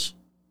theaters,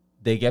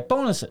 they get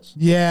bonuses.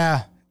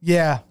 Yeah.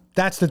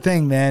 That's the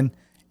thing, man.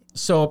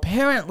 So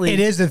apparently... It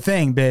is a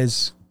thing,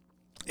 Biz.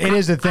 It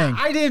is a thing.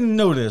 I didn't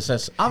notice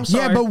this. I'm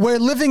sorry. Yeah, but we're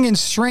living in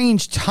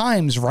strange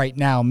times right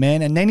now,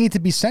 man, and they need to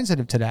be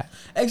sensitive to that.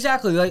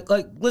 Exactly.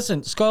 Like,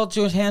 listen, Scarlett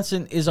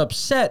Johansson is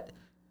upset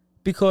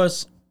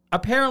because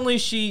apparently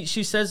she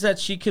says that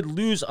she could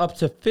lose up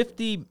to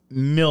 $50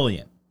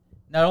 million.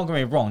 Now, don't get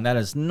me wrong. That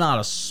is not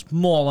a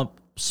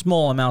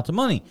small amount of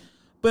money.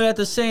 But at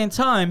the same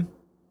time,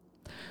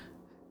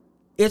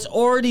 it's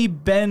already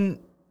been...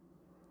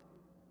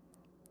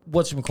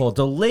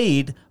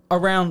 delayed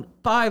around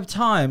 5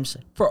 times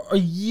for a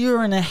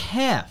year and a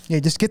half. Yeah,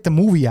 just get the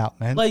movie out,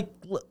 man. Like,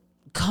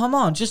 come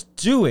on, just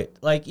do it.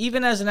 Like,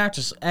 even as an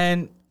actress.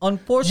 And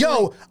unfortunately...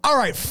 Yo, all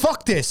right,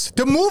 fuck this.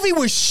 The movie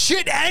was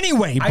shit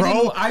anyway,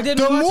 bro. I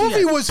didn't the watch it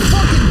movie yet. was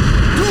fucking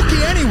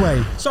dookie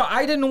anyway. So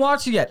I didn't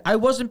watch it yet.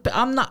 What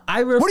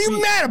What are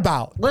you mad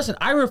about? Listen,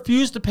 I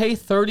refuse to pay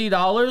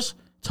 $30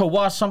 to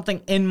watch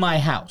something in my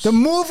house. The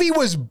movie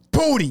was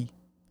booty.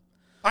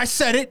 I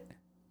said it.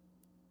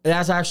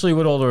 That's actually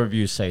what all the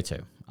reviews say,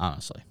 too,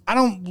 honestly. I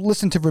don't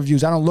listen to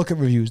reviews. I don't look at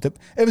reviews.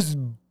 It was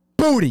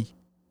booty.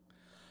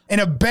 In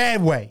a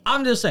bad way.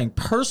 I'm just saying,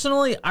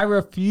 personally, I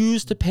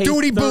refuse to pay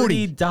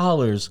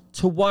 $30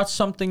 to watch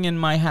something in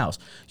my house.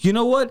 You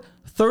know what?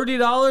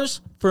 $30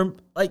 for,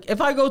 like,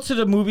 if I go to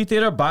the movie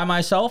theater by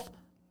myself,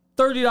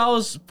 $30,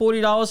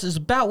 $40 is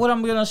about what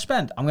I'm going to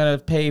spend. I'm going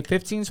to pay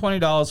 $15,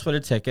 $20 for the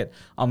ticket.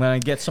 I'm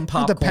going to get some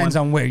popcorn. It depends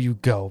on where you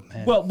go,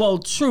 man. Well,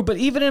 true, but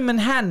even in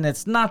Manhattan,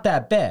 it's not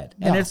that bad.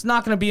 And it's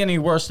not going to be any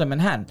worse than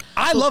Manhattan.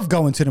 I love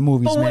going to the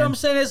movies, but man. What I'm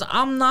saying is,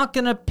 I'm not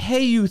going to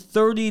pay you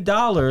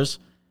 $30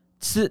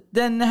 to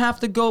then have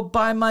to go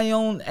buy my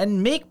own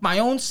and make my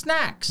own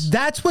snacks.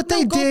 That's what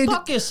they did. Go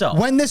fuck yourself.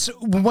 When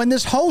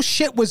this whole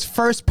shit was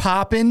first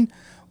popping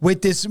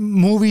with this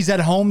movies at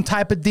home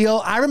type of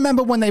deal, I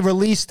remember when they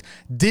released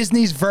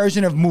Disney's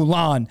version of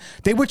Mulan,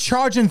 they were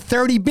charging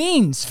 30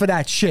 beans for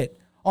that shit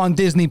on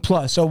Disney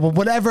Plus or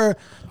whatever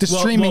the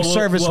streaming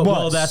service was.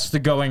 Well, that's the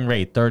going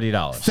rate,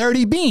 $30.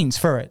 30 beans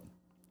for it.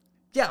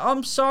 Yeah,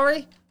 I'm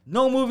sorry.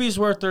 No movie's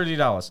worth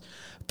 $30.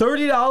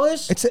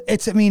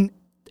 $30?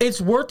 It's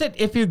worth it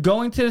if you're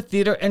going to the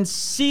theater and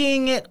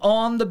seeing it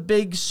on the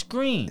big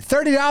screen.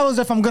 $30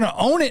 if I'm going to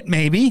own it,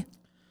 maybe.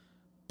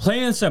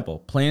 Plain and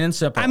simple.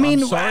 I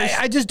mean,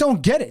 I just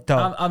don't get it,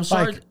 though. I'm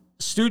sorry.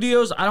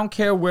 Studios, I don't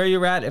care where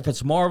you're at. If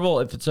it's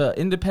Marvel, if it's an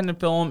independent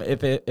film,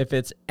 if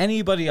it's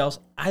anybody else,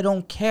 I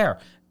don't care.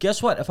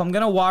 Guess what? If I'm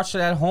going to watch it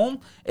at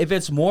home, if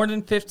it's more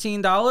than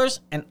 $15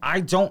 and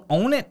I don't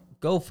own it,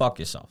 go fuck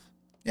yourself.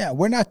 Yeah,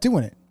 we're not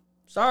doing it.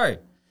 Sorry.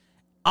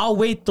 I'll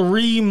wait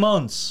 3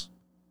 months.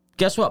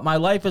 Guess what? My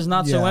life is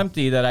not so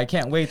empty that I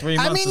can't wait 3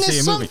 months to see a movie.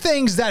 There's some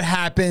things that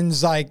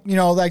happens, like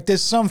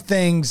there's some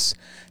things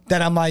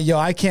that I'm like, yo,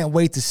 I can't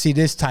wait to see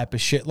this type of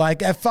shit.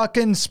 Like, if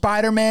fucking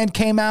Spider-Man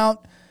came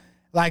out,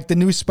 like the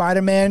new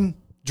Spider-Man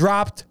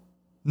dropped,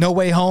 No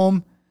Way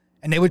Home,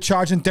 and they were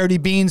charging 30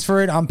 beans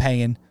for it, I'm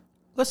paying.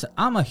 Listen,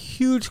 I'm a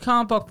huge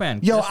comic book fan.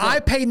 Yo, I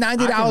paid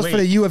 $90 for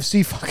the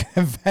UFC fucking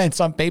events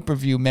on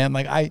pay-per-view, man.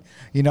 Like, like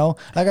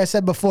I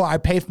said before, I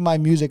pay for my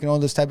music and all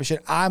this type of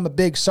shit. I'm a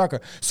big sucker.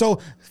 So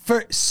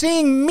for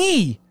seeing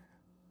me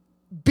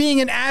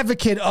being an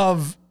advocate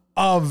of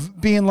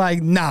being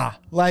like, nah,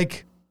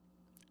 like,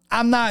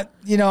 I'm not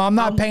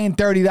paying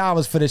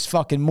 $30 for this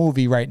fucking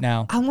movie right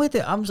now. I'm with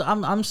it.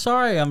 I'm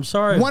sorry.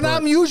 When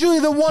I'm usually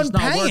the one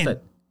paying,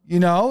 it.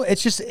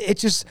 It's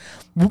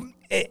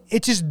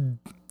just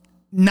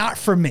not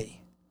for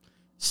me.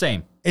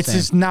 Same. It's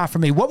just not for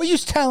me. What were you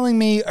telling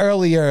me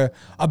earlier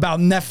about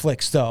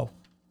Netflix, though?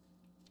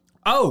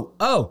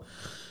 Oh.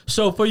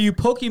 So for you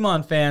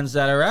Pokemon fans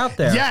that are out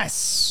there.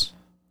 Yes.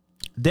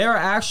 They're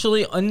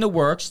actually in the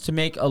works to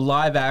make a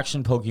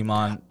live-action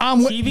Pokemon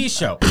TV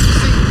show.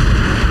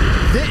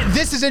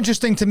 This is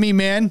interesting to me,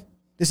 man.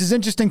 This is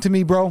interesting to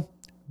me, bro.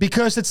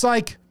 Because it's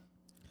like,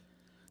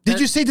 did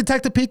you see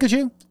Detective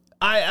Pikachu?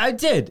 I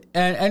did.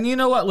 And you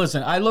know what?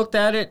 Listen, I looked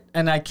at it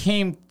and I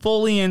came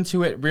fully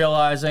into it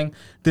realizing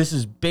this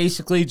is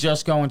basically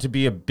just going to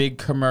be a big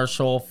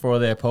commercial for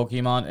their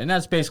Pokemon. And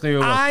that's basically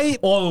what it was.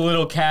 All the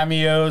little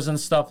cameos and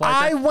stuff like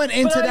that. I went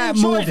into that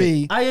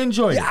movie. I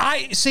enjoyed it.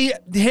 I see.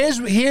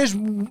 Here's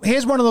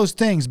one of those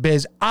things,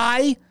 Biz.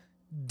 I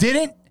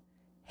didn't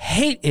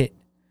hate it.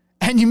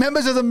 And you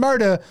members of the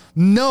murder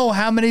know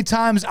how many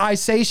times I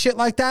say shit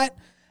like that.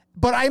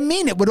 But I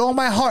mean it with all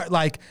my heart.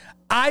 Like,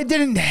 I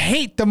didn't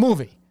hate the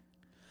movie.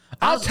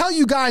 I'll tell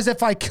you guys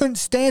if I couldn't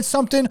stand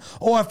something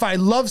or if I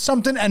love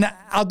something, and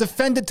I'll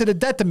defend it to the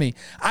death of me.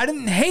 I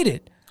didn't hate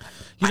it.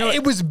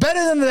 It was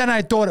better than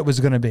I thought it was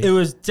going to be. It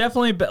was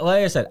definitely,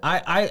 like I said,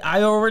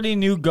 I already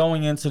knew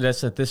going into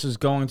this that this was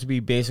going to be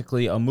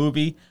basically a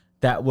movie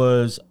that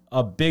was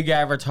a big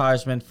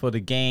advertisement for the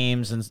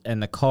games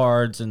and the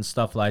cards and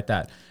stuff like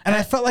that. And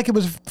I felt like it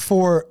was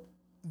for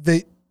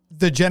the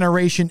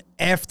generation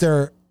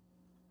after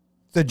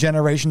the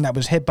generation that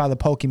was hit by the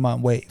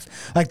Pokemon wave.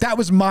 Like, that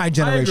was my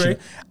generation.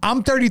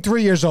 I'm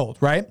 33 years old,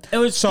 right? It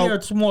was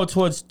geared more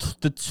towards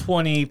the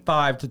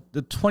 25 to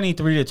the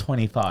 23 to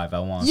 25, I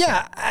want.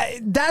 Yeah,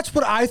 that's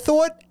what I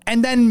thought.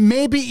 And then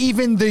maybe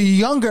even the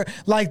younger,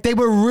 like, they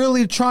were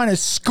really trying to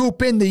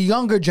scoop in the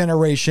younger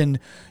generation,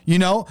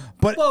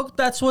 But well,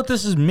 that's what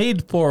this is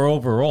made for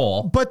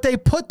overall. But they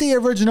put the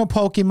original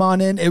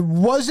Pokemon in. It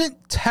wasn't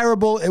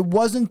terrible. It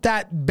wasn't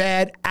that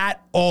bad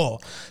at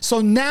all. So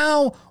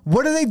now,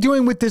 what are they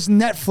doing with this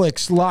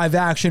Netflix live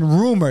action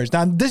rumors?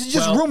 Now, this is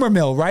just rumor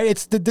mill, right?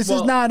 This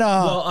is not.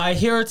 Well, I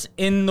hear it's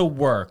in the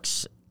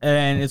works,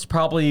 and it's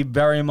probably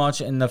very much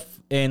in the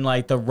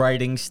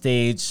writing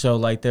stage. So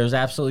like, there's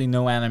absolutely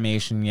no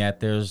animation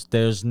yet.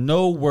 There's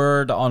no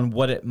word on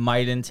what it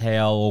might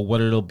entail or what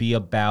it'll be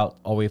about.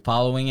 Are we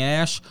following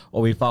Ash?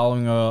 Are we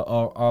following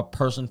a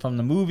person from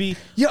the movie?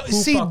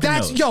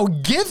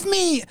 Give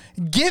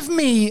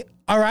me.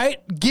 All right,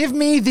 give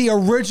me the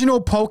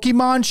original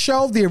Pokemon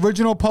show, the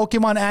original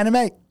Pokemon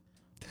anime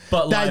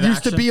but that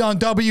used to be on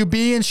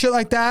WB and shit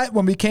like that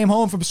when we came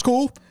home from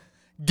school.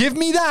 Give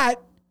me that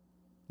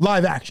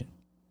live action.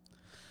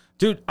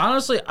 Dude,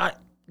 honestly,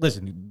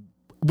 listen,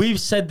 we've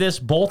said this,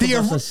 both of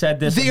us have said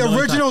this. The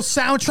original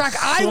soundtrack.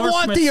 I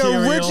want the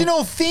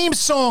original theme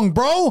song,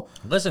 bro.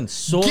 Listen,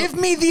 give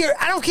me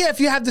I don't care if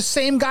you have the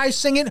same guy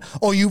sing it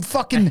or you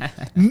fucking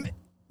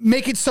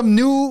make it some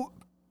new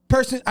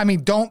person. I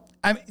mean, don't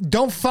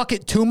fuck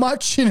it too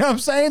much. You know what I'm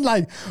saying?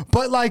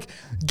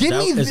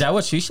 Is that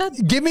what she said?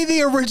 Give me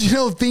the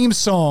original theme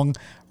song,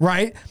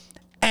 right?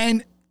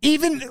 And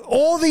even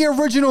all the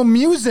original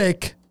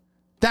music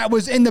that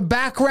was in the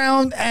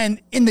background and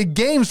in the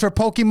games for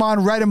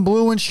Pokemon Red and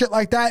Blue and shit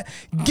like that.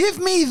 Give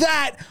me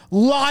that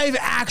live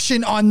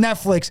action on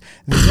Netflix.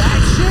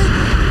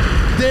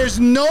 That shit, there's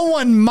no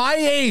one my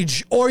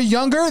age or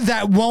younger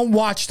that won't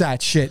watch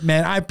that shit,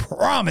 man. I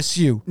promise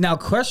you. Now,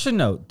 question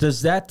though,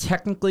 does that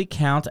technically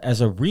count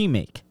as a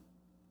remake?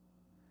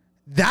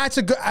 That's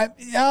a good...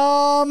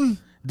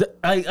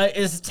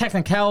 it's a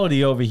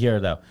technicality over here,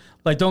 though.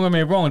 Like, don't get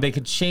me wrong, they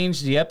could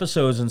change the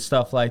episodes and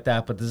stuff like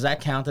that, but does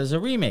that count as a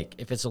remake?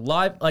 If it's a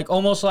live, like,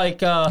 almost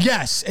like...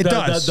 yes, it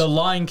does. The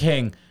Lion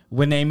King,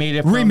 when they made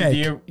it from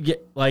remake.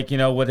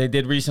 What they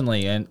did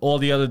recently and all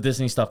the other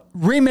Disney stuff.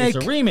 Remake.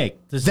 It's a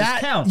remake. Does that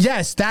count?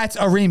 Yes, that's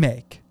a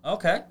remake.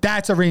 Okay.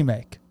 That's a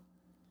remake.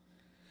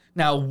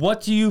 Now,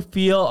 what do you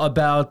feel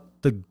about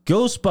the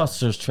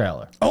Ghostbusters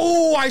trailer?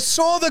 Oh, I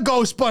saw the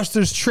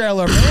Ghostbusters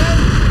trailer,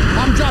 man.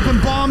 I'm dropping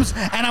bombs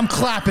and I'm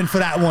clapping for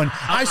that one.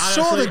 I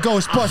saw the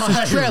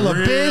Ghostbusters trailer,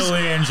 Biz. I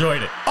really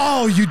enjoyed it.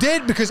 Oh, you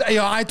did? Because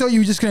I thought you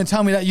were just going to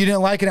tell me that you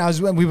didn't like it.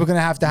 We were going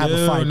to have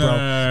a fight,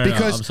 bro.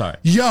 Because I'm sorry.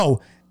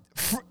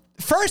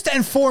 First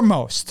and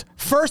foremost,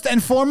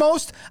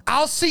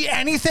 I'll see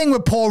anything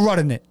with Paul Rudd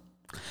in it.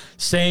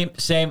 Same.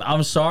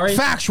 I'm sorry.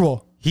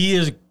 Factual. He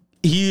is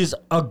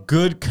a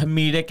good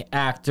comedic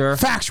actor.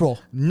 Factual.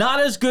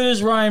 Not as good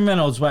as Ryan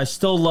Reynolds, but I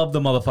still love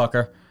the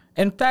motherfucker.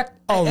 In fact,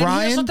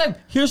 Ryan?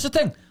 Here's the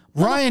thing.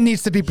 Ryan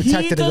needs to be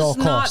protected at all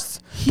costs.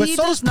 But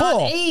so does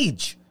Paul. Not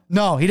age.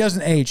 No, he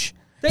doesn't age.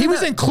 He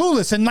was in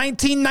Clueless in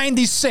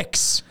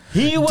 1996.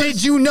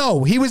 Did you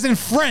know? He was in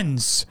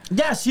Friends.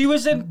 Yes, he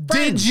was in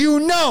Friends. Did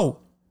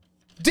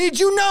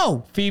you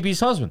know?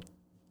 Phoebe's husband.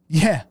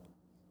 Yeah.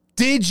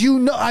 Did you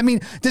know? I mean,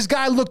 this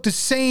guy looked the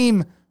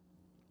same.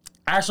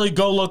 Actually,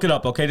 go look it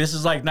up, okay? This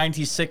is like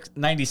 96,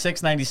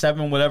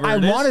 97, whatever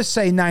it is. I want to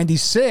say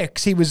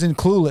 96. He was in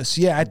Clueless.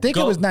 Yeah, I think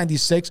it was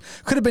 96.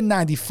 Could have been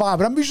 95,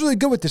 but I'm usually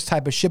good with this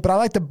type of shit, but I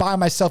like to buy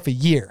myself a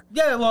year.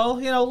 Yeah, well,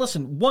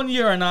 listen, 1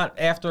 year or not,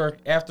 after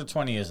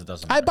 20 years, it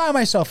doesn't matter. I buy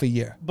myself a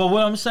year. But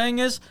what I'm saying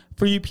is,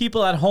 for you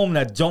people at home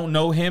that don't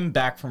know him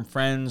back from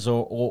Friends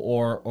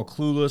or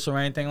Clueless or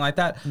anything like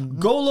that,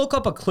 go look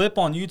up a clip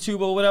on YouTube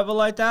or whatever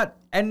like that,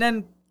 and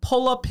then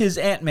pull up his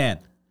Ant-Man.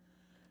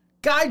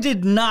 Guy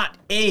did not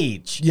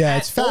age. Yeah,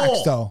 it's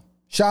facts, though.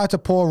 Shout out to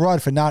Paul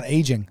Rudd for not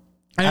aging.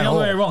 I mean, don't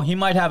get me wrong. He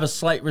might have a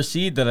slight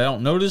recede that I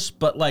don't notice,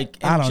 but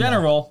like in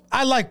general,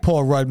 I like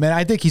Paul Rudd, man.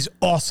 I think he's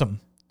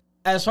awesome.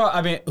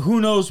 Who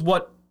knows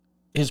what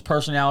his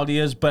personality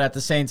is, but at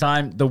the same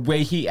time, the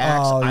way he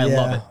acts, I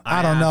love it.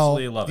 I don't know.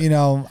 Love it.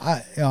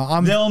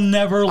 They'll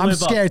never live up. I'm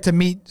scared to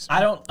meet I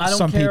don't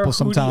some care people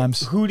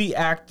sometimes. Who the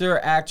actor,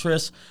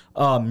 actress,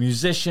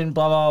 musician,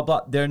 blah, blah,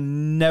 blah. They're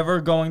never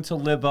going to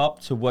live up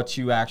to what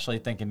you actually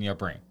think in your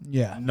brain.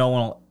 Yeah. No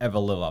one will ever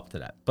live up to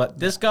that. But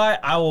this guy,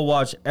 I will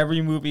watch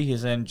every movie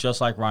he's in just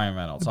like Ryan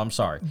Reynolds. I'm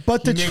sorry.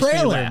 But the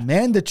trailer,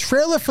 man, the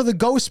trailer for the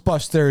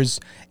Ghostbusters,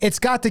 it's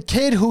got the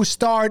kid who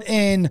starred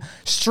in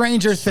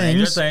Stranger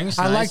Things.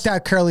 I like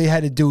that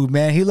curly-headed dude,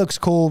 man. He looks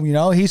cool,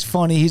 He's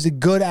funny. He's a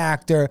good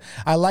actor.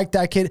 I like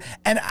that kid.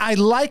 And I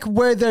like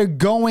where they're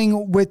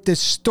going with this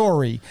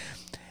story.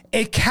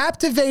 it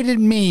captivated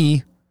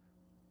me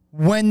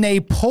when they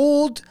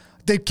pulled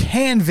the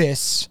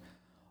canvas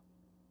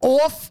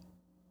off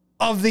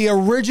of the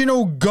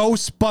original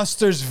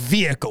Ghostbusters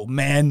vehicle,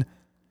 man.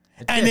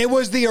 And it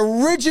was the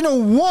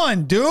original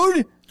one,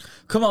 dude.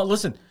 Come on,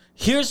 listen.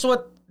 Here's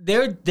what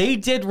they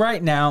did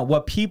right now,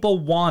 what people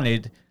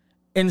wanted,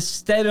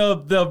 instead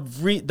of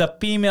the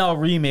female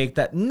remake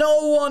that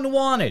no one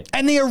wanted.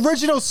 And the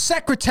original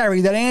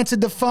secretary that answered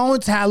the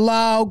phones,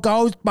 hello,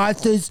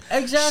 Ghostbusters.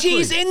 Exactly.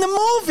 She's in the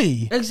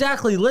movie.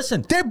 Exactly.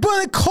 Listen. They're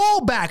putting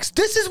callbacks.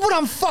 This is what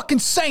I'm fucking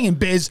saying,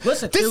 Biz.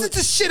 Listen. This is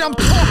the shit I'm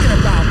talking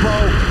about,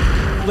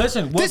 bro.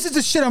 Listen. This is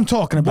the shit I'm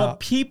talking about. What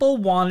people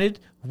wanted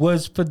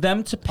was for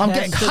them to pass. I'm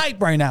getting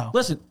hype right now.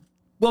 Listen.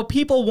 What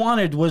people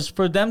wanted was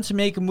for them to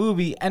make a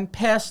movie and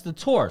pass the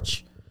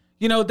torch.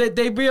 You know,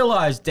 they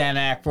realized Dan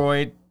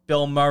Aykroyd,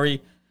 Bill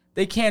Murray,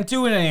 they can't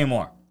do it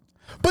anymore.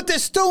 But they're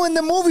still in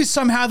the movie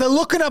somehow. They're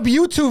looking up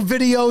YouTube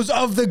videos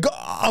of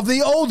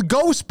the old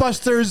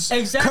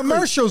Ghostbusters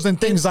commercials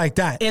and things like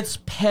that. It's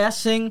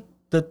passing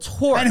the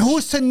torch. And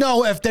who's to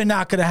know if they're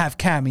not going to have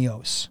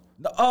cameos?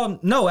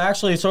 No,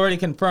 actually, it's already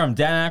confirmed.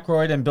 Dan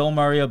Aykroyd and Bill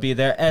Murray will be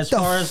there.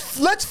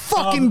 Let's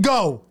fucking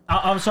go.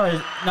 I'm sorry,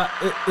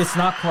 it's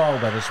not Carl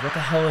Weathers. What the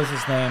hell is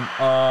his name?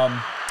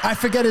 I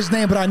forget his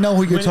name, but I know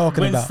who you're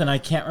talking Winston, about. I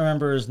can't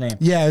remember his name.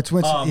 Yeah, it's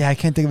Winston. I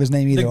can't think of his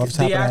name either.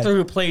 The actor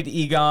who played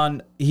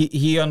Egon,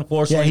 he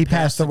unfortunately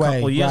passed away a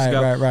couple years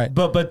ago. Right.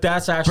 But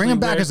that's actually bring him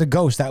back as a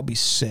ghost. That would be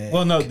sick.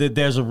 Well, no,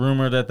 there's a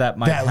rumor that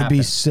might happen. That would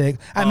be sick.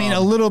 I mean,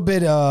 a little bit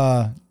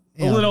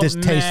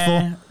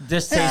distasteful.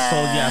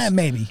 Distasteful, yes.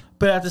 Maybe.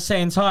 But at the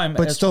same time,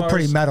 but still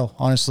pretty metal,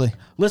 honestly.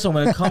 Listen,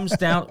 when it comes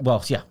down,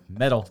 well, yeah,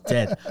 metal,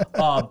 dead.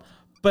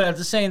 But at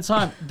the same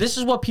time, this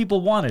is what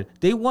people wanted.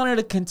 They wanted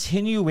a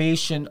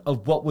continuation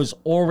of what was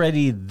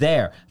already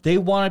there. They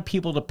wanted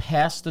people to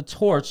pass the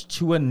torch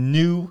to a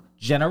new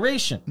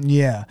generation.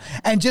 Yeah.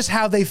 And just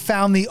how they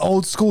found the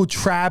old school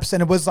traps,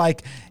 and it was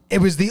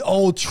the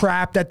old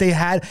trap that they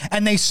had,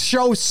 and they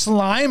show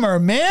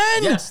Slimer,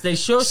 man. Yes, they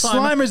show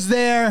Slimer. Slimer's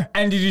there.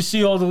 And did you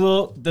see all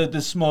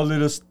the small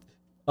little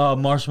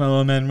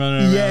marshmallow men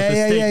running around?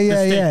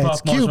 Yeah.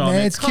 It's cute, man.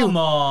 Man. It's cute. Come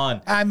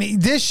on. I mean,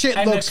 this shit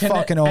looks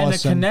fucking awesome. And the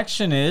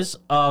connection is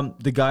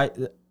the guy,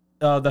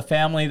 the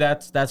family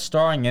that's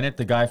starring in it,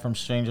 the guy from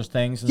Stranger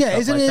Things. And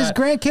isn't it his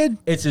grandkid?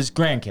 It's his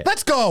grandkid.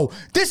 Let's go.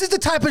 This is the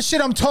type of shit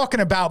I'm talking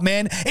about,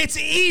 man. It's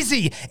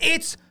easy.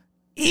 It's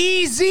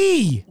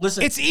easy.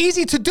 Listen, it's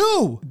easy to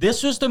do.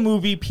 This was the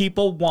movie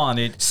people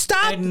wanted.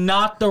 Stop. And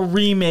not the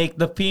remake,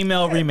 the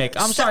female remake.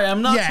 I'm sorry.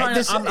 I'm not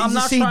trying to. I'm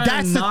not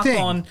trying to knock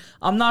on.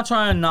 I'm not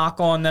trying to knock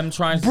on them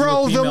trying to.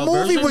 Bro, do a female the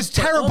movie version, was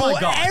terrible. Oh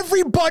my God.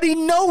 Everybody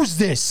knows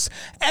this.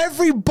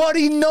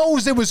 Everybody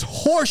knows it was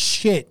horse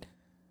shit.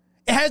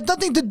 It has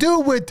nothing to do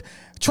with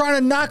trying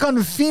to knock on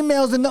the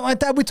females and nothing like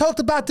that. We talked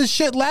about this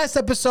shit last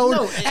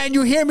episode, and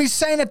you hear me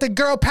saying that the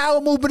girl power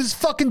movement is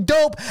fucking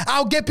dope.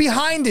 I'll get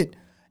behind it.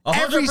 100%.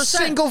 Every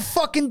single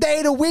fucking day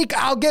of the week,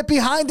 I'll get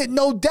behind it,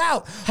 no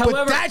doubt. However,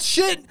 but that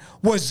shit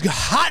was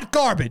hot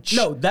garbage.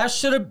 No,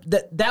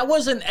 that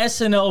was an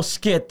SNL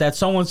skit that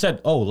someone said,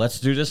 "Oh,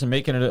 let's do this and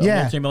make it a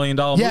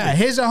multi-million-dollar movie." Yeah,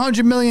 here's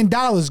 $100 million.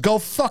 Go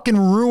fucking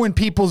ruin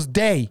people's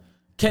day.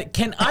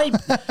 Can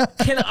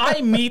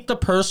I meet the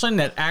person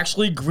that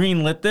actually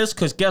greenlit this?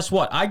 Because guess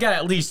what? I got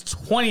at least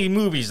 20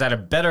 movies that are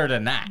better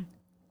than that.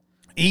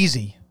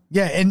 Easy.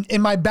 Yeah,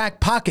 in my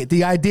back pocket,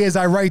 the ideas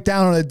I write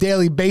down on a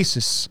daily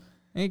basis.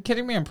 Are you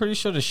kidding me? I'm pretty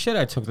sure the shit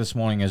I took this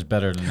morning is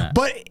better than that.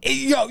 But,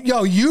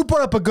 yo, you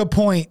brought up a good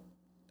point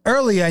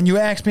earlier, and you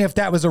asked me if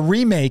that was a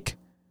remake.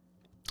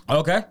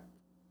 Okay.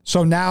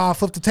 So now I'll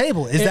flip the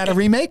table. Is that a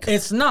remake?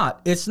 It's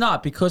not. It's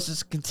not, because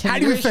it's a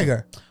continuation. How do you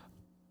figure?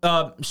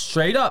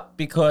 Straight up,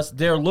 because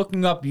they're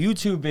looking up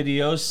YouTube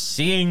videos,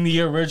 seeing the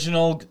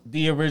originals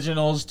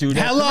do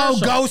that. Hello,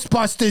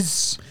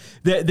 Ghostbusters.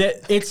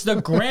 It's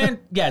the grand.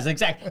 Yes,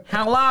 exactly.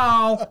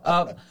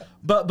 Hello.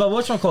 But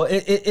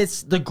whatchamacallit?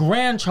 It's the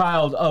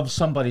grandchild of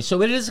somebody,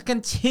 so it is a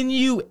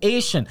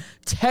continuation.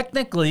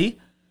 Technically,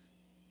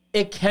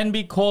 it can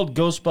be called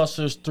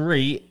Ghostbusters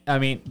 3. I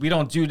mean, we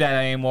don't do that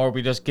anymore.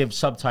 We just give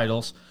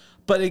subtitles.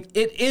 But it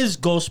is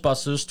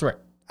Ghostbusters 3.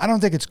 I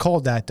don't think it's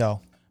called that, though.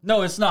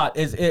 No, it's not.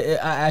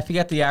 I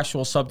forget the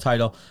actual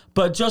subtitle.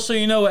 But just so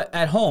you know,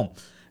 at home,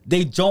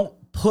 they don't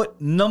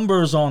put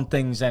numbers on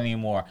things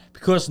anymore,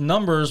 because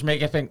numbers make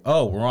you think,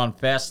 oh, we're on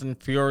Fast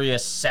and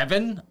Furious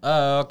 7?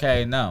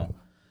 Okay, no.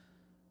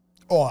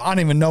 Oh, I don't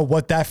even know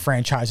what that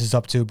franchise is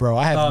up to, bro.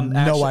 I have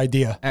no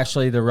idea.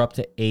 Actually, they're up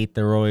to 8.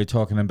 They're already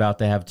talking about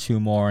they have 2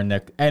 more, and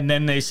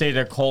then they say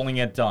they're calling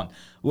it done.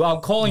 Well,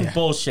 I'm calling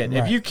bullshit. Right.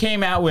 If you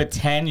came out with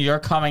 10, you're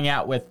coming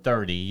out with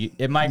 30.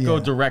 It might go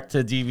direct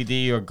to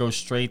DVD or go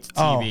straight to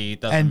TV.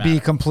 It doesn't matter. Be a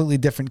completely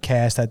different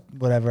cast at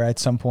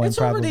some point. It's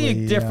probably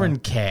already a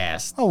different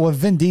cast. Oh, well,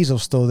 Vin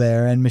Diesel's still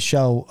there, and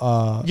Michelle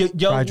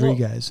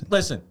Rodriguez. Well,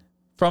 listen,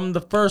 from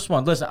the first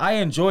one, I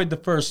enjoyed the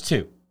first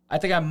 2. I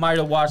think I might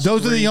have watched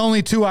Those 3. are the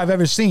only 2 I've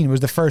ever seen, was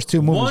the first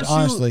 2 movies,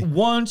 honestly.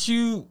 Once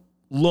you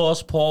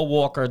lost Paul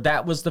Walker.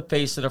 That was the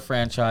face of the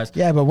franchise.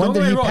 Yeah, but when Don't did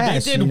get he me wrong,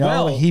 pass? They did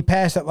well. He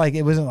passed at like,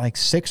 it wasn't like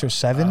 6 or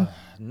 7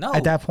 No.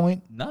 at that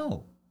point?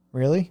 No.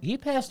 Really? He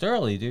passed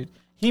early, dude.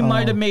 He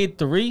might have made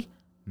 3,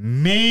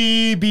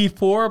 maybe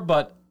 4,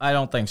 but I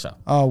don't think so.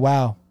 Oh,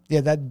 wow.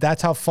 Yeah,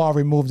 that's how far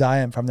removed I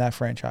am from that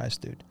franchise,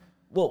 dude.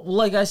 Well,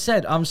 like I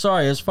said, I'm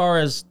sorry. As far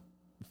as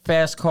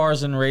fast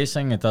cars and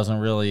racing, it doesn't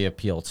really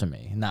appeal to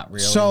me. Not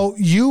really. So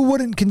you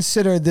wouldn't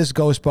consider this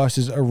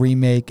Ghostbusters a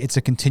remake? It's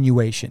a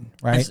continuation,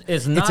 right?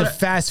 It's not a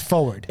fast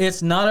forward.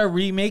 It's not a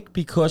remake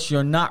because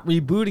you're not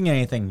rebooting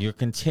anything. You're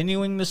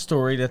continuing the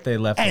story that they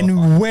left off on.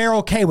 And we're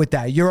okay with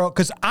that.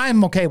 Because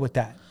I'm okay with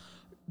that.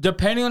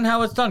 Depending on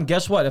how it's done.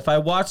 Guess what? If I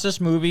watch this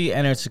movie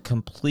and it's a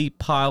complete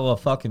pile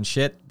of fucking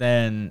shit,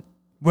 then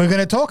we're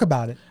going to talk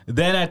about it.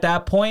 Then at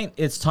that point,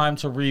 it's time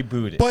to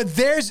reboot it. But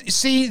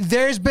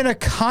there's been a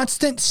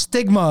constant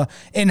stigma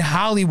in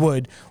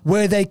Hollywood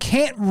where they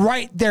can't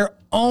write their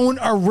own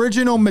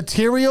original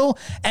material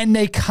and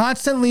they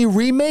constantly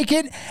remake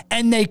it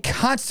and they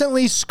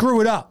constantly screw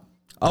it up.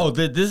 Oh,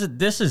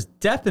 this is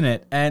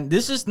definite, and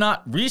this is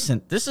not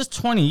recent. This is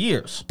 20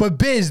 years. But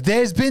Biz,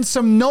 there's been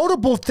some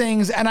notable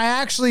things, and I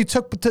actually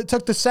took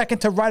the second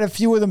to write a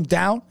few of them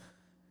down.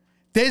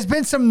 There's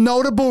been some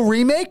notable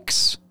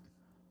remakes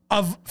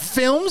of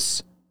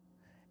films.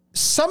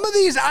 Some of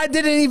these I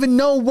didn't even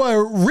know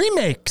were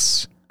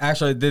remakes.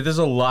 Actually, there's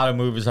a lot of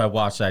movies I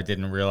watched that I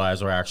didn't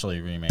realize were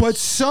actually remakes. But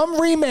some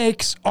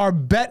remakes are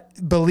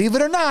believe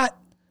it or not,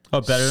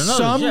 better than others.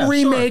 Some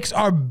remakes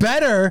are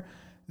better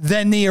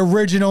than the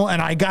original,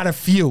 and I got a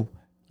few.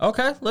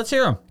 Okay, let's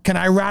hear them. Can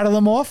I rattle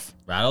them off?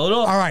 Rattle it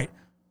off. All right.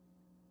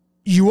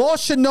 You all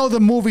should know the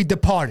movie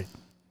Departed,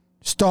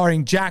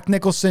 starring Jack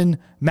Nicholson,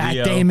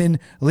 Matt Damon,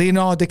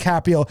 Leonardo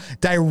DiCaprio,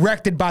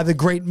 directed by the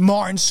great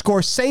Martin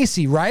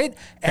Scorsese, right?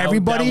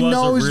 Everybody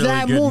knows really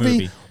that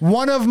movie.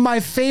 One of my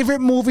favorite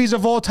movies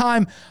of all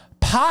time,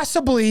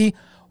 possibly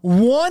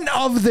one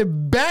of the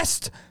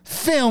best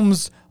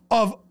films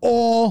of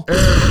all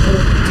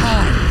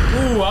time.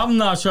 Ooh, I'm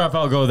not sure if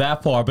I'll go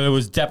that far, but it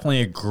was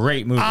definitely a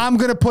great movie. I'm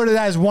going to put it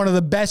as one of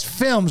the best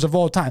films of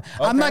all time.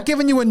 Okay. I'm not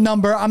giving you a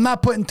number. I'm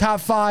not putting top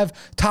 5,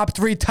 top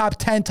 3, top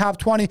 10, top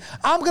 20.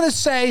 I'm going to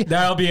say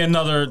that'll be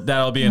another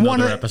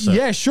episode.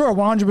 Yeah, sure,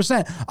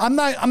 100%.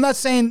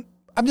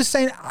 I'm just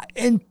saying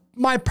in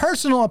my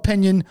personal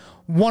opinion,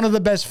 one of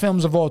the best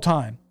films of all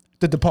time,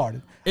 The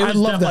Departed. I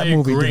love that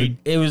movie, dude.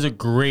 It was a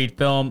great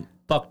film.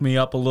 Fucked me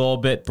up a little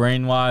bit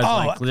brain-wise.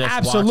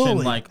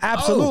 Absolutely.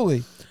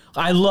 Absolutely.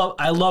 I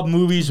love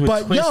movies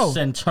with twists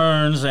and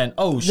turns and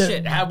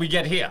shit, how'd we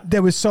get here?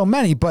 There was so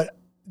many, but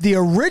the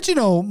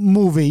original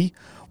movie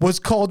was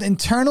called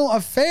Internal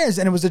Affairs,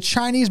 and it was a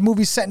Chinese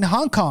movie set in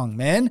Hong Kong,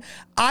 man.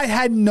 I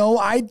had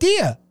no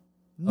idea.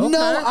 Okay.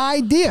 No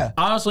idea.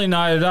 Honestly,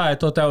 neither did I. I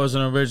thought that was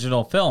an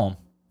original film.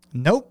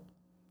 Nope.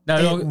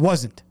 It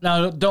wasn't.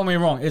 Now, don't get me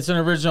wrong. It's an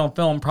original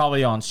film,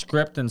 probably on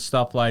script and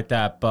stuff like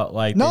that, but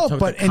they took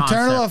the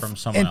concept from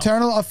someone else.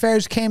 Internal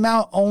Affairs came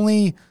out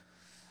only...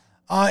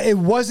 it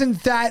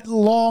wasn't that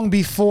long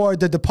before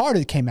The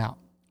Departed came out.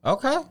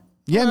 Okay.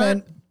 Yeah,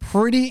 man.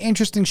 Pretty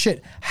interesting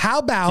shit. How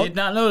about... Did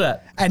not know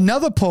that.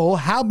 Another poll.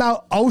 How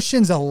about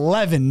Ocean's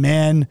 11,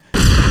 man?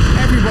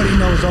 Everybody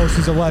knows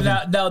Ocean's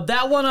 11. Now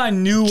that one I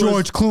knew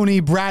George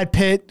Clooney, Brad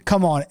Pitt.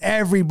 Come on.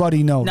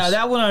 Everybody knows. Now,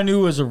 that one I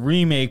knew was a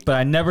remake, but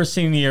I never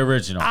seen the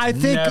original. I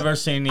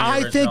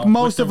think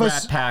most of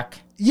us... Rat Pack.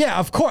 Yeah,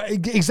 of course.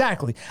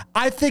 Exactly.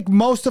 I think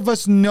most of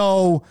us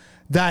know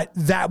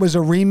that was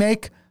a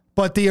remake.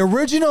 But the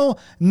original,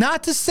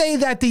 not to say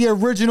that the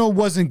original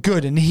wasn't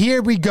good. And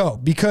here we go,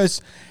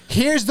 because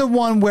here's the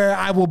one where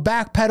I will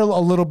backpedal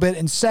a little bit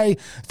and say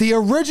the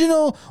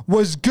original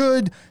was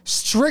good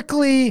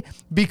strictly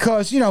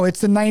because,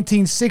 it's the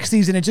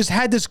 1960s and it just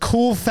had this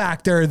cool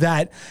factor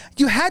that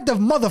you had the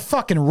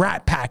motherfucking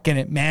Rat Pack in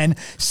it, man.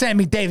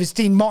 Sammy Davis,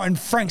 Dean Martin,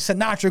 Frank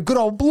Sinatra, good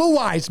old Blue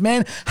Eyes,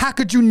 man. How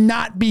could you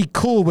not be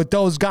cool with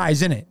those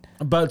guys in it?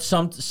 But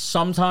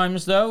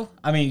sometimes, though,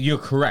 I mean, you're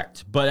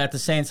correct. But at the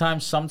same time,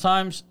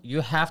 sometimes you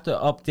have to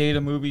update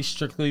a movie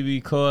strictly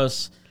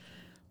because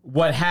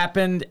what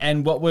happened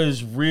and what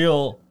was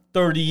real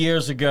 30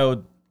 years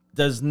ago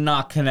does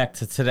not connect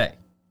to today.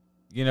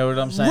 You know what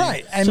I'm saying?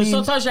 Right.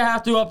 Sometimes you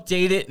have to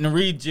update it and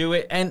redo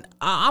it. And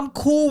I'm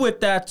cool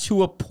with that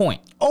to a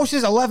point.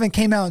 Ocean's 11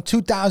 came out in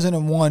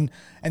 2001,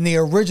 and the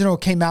original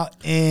came out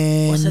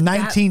in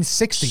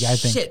 1960, I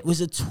think. Shit,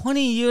 was it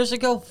 20 years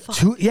ago?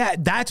 Fuck. Yeah,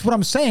 that's what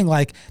I'm saying.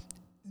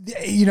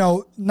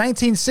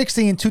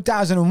 1960 and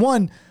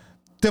 2001,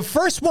 the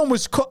first one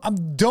was cool.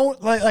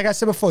 Like I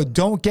said before,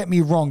 don't get me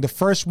wrong. The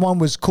first one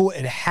was cool.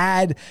 It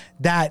had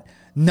that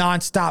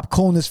nonstop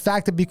coolness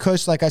factor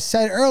because, like I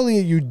said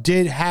earlier, you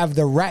did have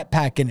the Rat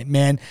Pack in it,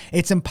 man.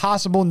 It's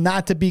impossible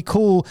not to be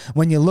cool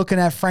when you're looking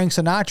at Frank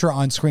Sinatra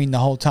on screen the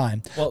whole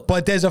time.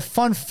 But there's a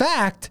fun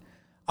fact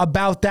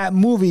about that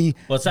movie.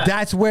 What's that?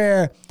 That's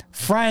where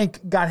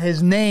Frank got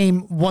his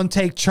name, One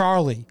Take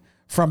Charlie,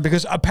 from,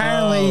 because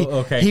apparently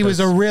he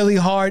was a really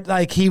hard,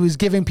 he was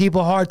giving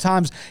people hard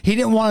times. He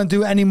didn't want to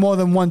do any more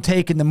than one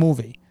take in the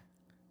movie.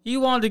 He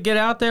wanted to get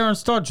out there and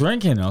start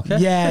drinking, okay?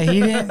 Yeah,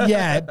 he didn't.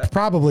 Yeah,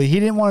 probably he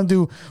didn't want to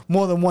do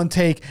more than one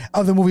take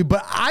of the movie.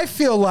 But I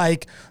feel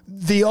like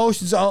the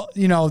Ocean's,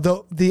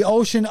 the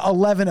Ocean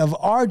 11 of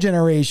our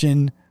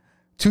generation,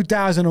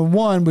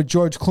 2001 with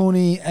George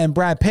Clooney and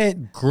Brad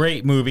Pitt.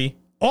 Great movie.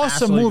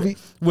 Awesome movie.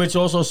 Which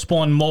also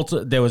spawned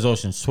there was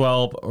Ocean's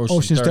 12,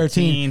 Ocean's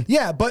 13.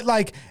 Yeah, but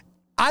like,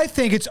 I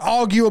think it's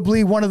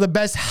arguably one of the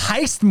best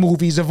heist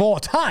movies of all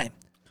time.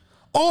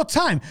 All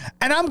time.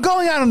 And I'm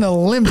going out on a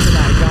limb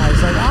tonight,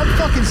 guys. Like, I'm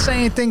fucking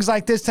saying things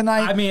like this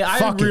tonight. I mean,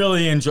 I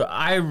really enjoyed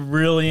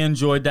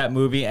that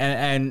movie.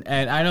 And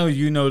I know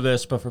you know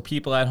this, but for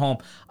people at home,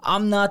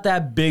 I'm not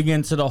that big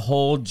into the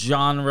whole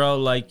genre,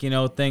 like,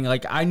 thing.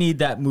 Like, I need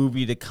that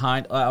movie to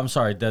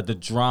the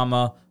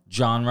drama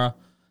genre.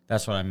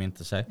 That's what I meant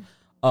to say.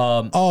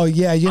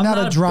 You're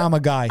not a drama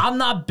guy. I'm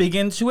not big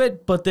into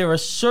it, but there are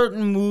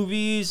certain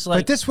movies like.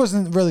 But this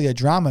wasn't really a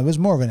drama. It was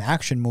more of an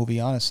action movie,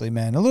 honestly,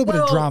 man. A little bit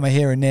of drama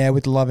here and there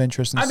with the love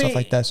interest and stuff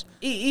like this.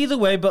 Either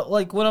way, but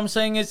like what I'm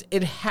saying is,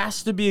 it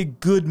has to be a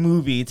good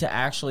movie to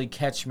actually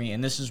catch me.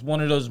 And this is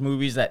one of those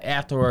movies that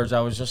afterwards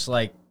I was just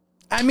like.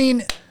 I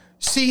mean,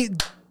 see,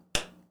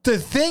 the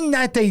thing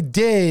that they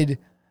did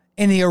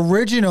in the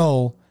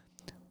original,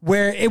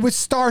 where it was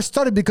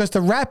star-studded because the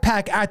Rat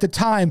Pack at the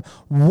time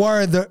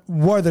were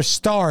the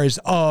stars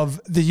of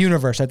the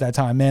universe at that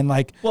time, man.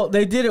 Like, well,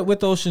 they did it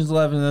with Ocean's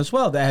 11 as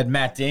well. They had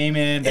Matt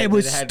Damon. It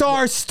was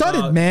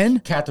star-studded, man.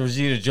 Catherine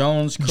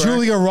Zeta-Jones, correct?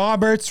 Julia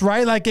Roberts,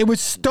 right? Like, it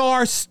was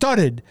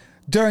star-studded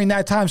during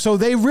that time. So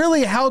they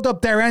really held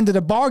up their end of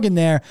the bargain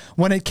there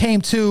when it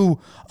came to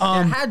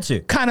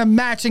kind of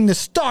matching the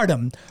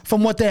stardom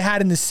from what they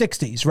had in the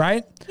 60s,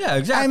 right? Yeah,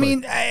 exactly. I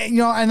mean,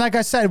 and like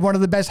I said, one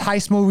of the best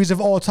heist movies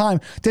of all time.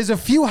 There's a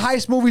few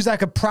heist movies that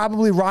could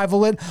probably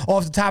rival it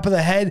off the top of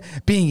the head,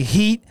 being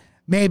Heat.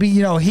 Maybe,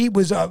 Heat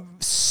was a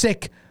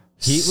sick,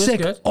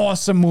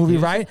 awesome movie,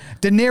 right?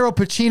 De Niro,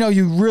 Pacino,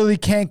 you really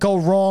can't go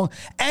wrong.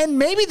 And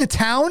maybe The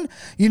Town,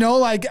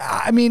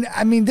 I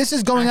mean, this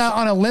is going out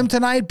on a limb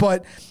tonight,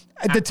 but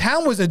The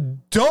Town was a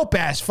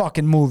dope-ass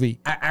fucking movie.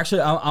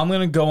 Actually, I'm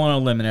going to go on a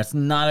limb, and it's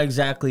not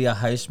exactly a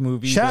heist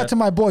movie. Shout out to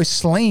my boy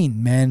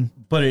Slane, man.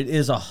 But it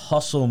is a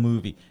hustle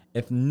movie.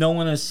 If no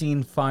one has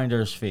seen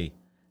Finder's Fee,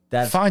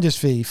 Finder's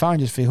Fee.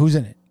 Who's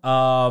in it?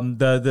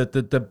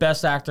 The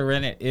best actor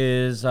in it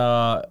is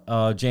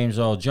James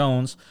Earl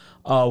Jones,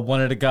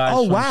 one of the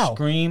guys from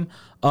Scream.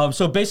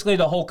 So basically,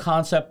 the whole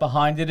concept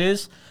behind it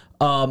is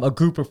a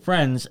group of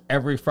friends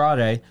every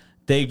Friday,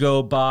 they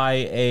go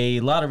buy a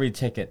lottery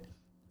ticket,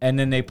 and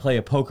then they play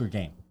a poker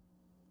game.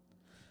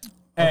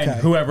 And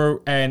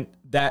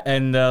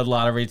the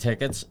lottery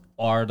tickets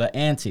are the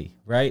ante,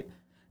 right?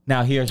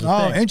 Now here's the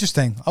thing. Oh,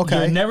 interesting. Okay.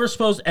 You're never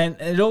supposed, and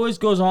it always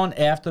goes on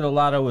after the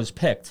lotto is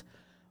picked,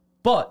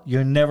 but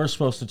you're never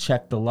supposed to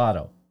check the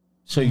lotto.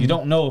 So you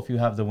don't know if you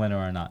have the winner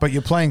or not. But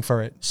you're playing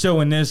for it.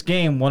 So in this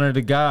game, one of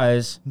the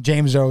guys,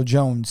 James Earl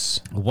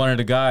Jones,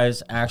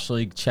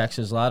 actually checks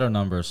his lotto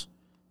numbers,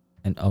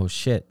 and oh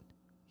shit,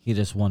 he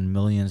just won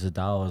millions of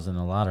dollars in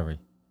the lottery.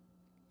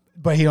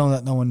 But he don't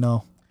let no one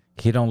know.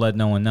 He don't let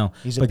no one know.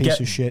 He's a piece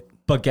of shit.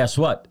 But guess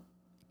what?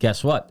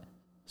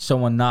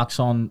 Someone knocks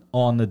on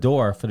the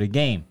door for the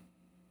game,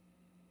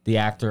 the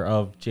actor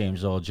of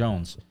James Earl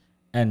Jones,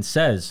 and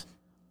says,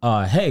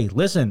 hey,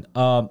 listen,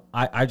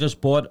 I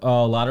just bought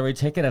a lottery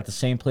ticket at the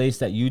same place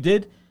that you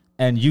did,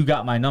 and you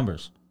got my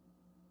numbers.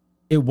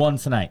 It won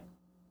tonight.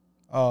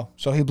 Oh,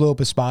 so he blew up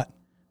his spot.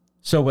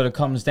 So what it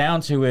comes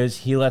down to is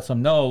he lets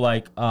them know,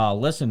 like,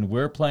 listen,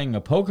 we're playing a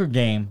poker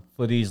game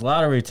for these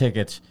lottery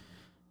tickets.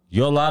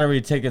 Your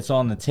lottery ticket's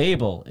on the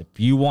table. If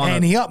you want,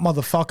 ante up,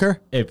 motherfucker.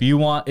 If you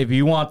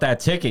want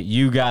that ticket,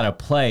 you gotta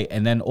play.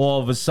 And then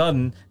all of a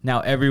sudden, now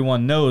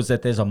everyone knows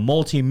that there's a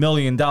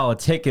multi-million-dollar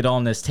ticket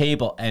on this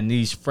table, and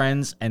these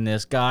friends and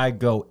this guy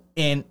go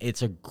in.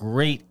 It's a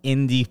great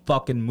indie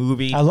fucking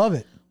movie. I love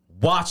it.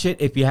 Watch it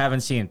if you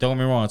haven't seen it. Don't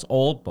get me wrong, it's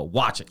old, but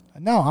watch it.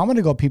 No, I'm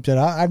gonna go peep that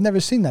out. I've never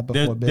seen that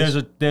before. There's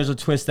a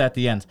twist at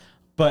the end,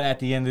 but at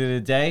the end of the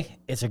day,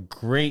 it's a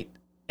great,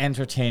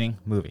 entertaining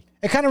movie.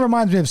 It kind of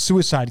reminds me of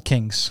Suicide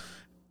Kings.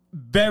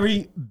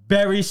 Very,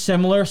 very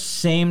similar,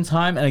 same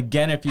time. And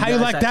again, if you how you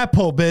like that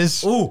pull,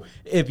 Biz? Ooh,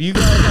 if you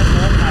guys at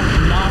home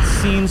have not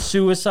seen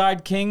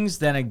Suicide Kings,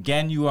 then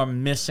again, you are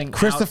missing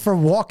Christopher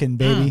Walken,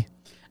 baby.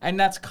 And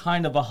that's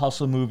kind of a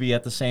hustle movie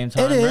at the same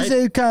time. It is. Right?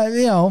 It kind of,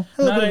 a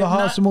little bit of a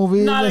hustle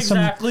movie. Not there's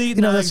exactly.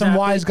 Some, there's some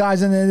wise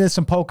guys in there. There's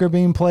some poker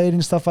being played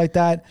and stuff like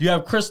that. You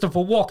have Christopher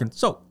Walken.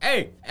 So,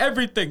 hey,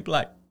 everything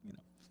like.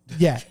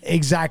 Yeah,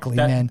 exactly,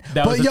 man.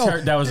 That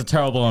was a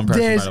terrible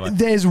impression, by the way.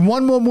 There's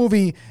one more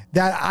movie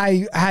that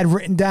I had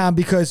written down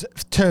because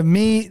to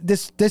me,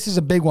 this is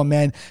a big one,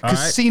 man.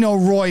 Casino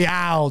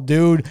Royale,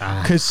 dude.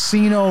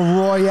 Casino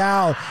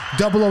Royale,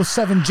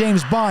 007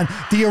 James Bond.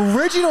 The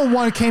original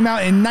one came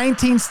out in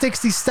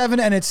 1967,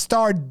 and it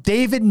starred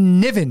David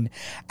Niven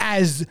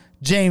as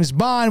James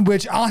Bond,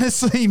 which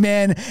honestly,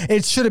 man,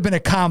 it should have been a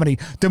comedy.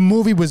 The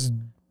movie was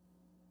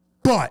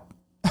butt.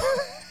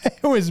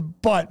 It was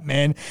butt,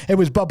 man. It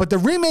was butt. But the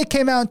remake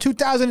came out in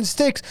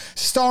 2006,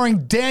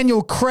 starring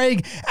Daniel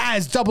Craig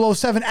as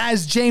 007,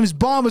 as James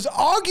Bond. Was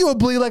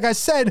arguably, like I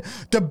said,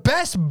 the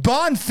best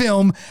Bond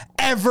film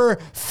ever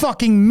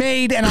fucking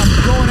made. And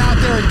I'm going out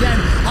there again.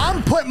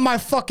 I'm putting my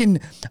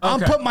I'm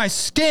putting my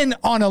skin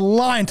on a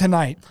line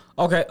tonight.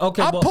 Okay.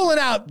 I'm pulling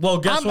out. Well,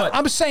 guess what?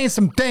 I'm saying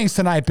some things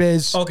tonight,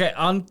 Biz. Okay,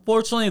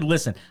 unfortunately,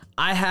 listen,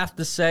 I have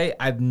to say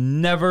I've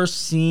never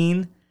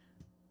seen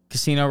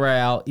Casino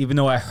Royale, even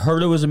though I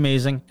heard it was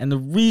amazing. And the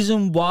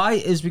reason why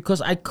is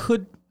because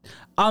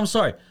I'm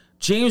sorry,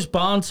 James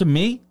Bond to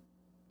me,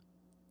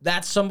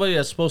 that's somebody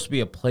that's supposed to be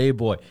a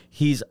playboy.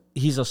 He's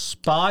a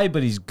spy,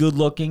 but he's good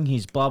looking.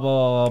 He's blah,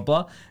 blah, blah,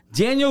 blah.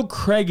 Daniel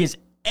Craig is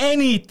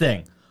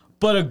anything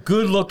but a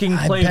good looking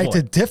playboy. I beg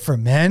to differ,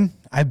 man.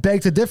 I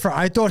beg to differ.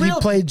 I thought he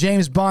played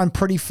James Bond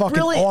pretty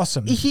fucking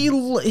awesome.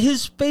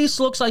 His face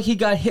looks like he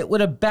got hit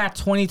with a bat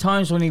 20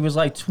 times when he was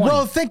like 20.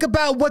 Well, think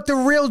about what the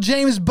real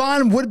James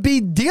Bond would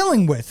be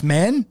dealing with,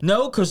 man.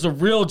 No, because the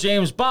real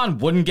James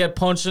Bond wouldn't get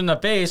punched in the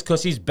face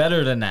because he's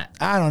better than that.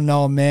 I don't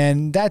know,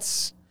 man.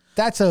 That's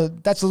a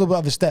little bit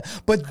of a step.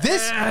 But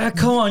this...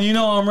 come on, you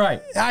know I'm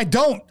right. I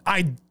don't.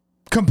 I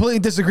completely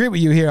disagree with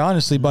you here,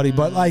 honestly, buddy.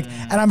 But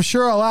and I'm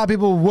sure a lot of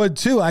people would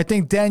too. I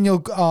think Daniel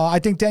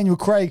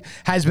Craig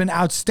has been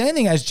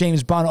outstanding as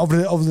James Bond over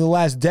the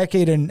last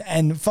decade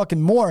and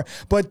fucking more.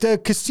 But the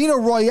Casino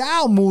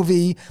Royale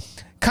movie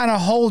kind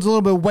of holds a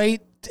little bit of weight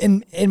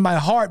in my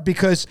heart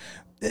because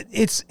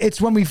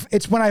it's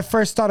when I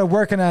first started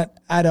working at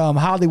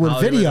Hollywood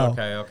Video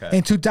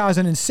in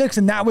 2006,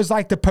 and that was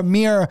like the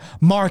premiere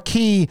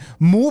marquee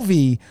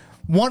movie.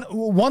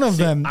 One of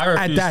them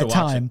at that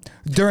time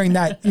during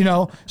that,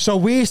 so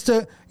we used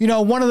to,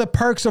 one of the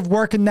perks of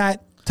working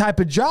that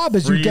type of job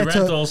is you get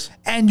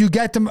you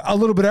get them a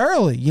little bit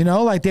early,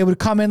 like they would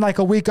come in like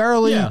a week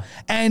early. Yeah.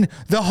 And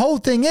the whole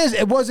thing is,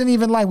 it wasn't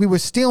even like we were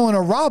stealing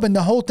or robbing.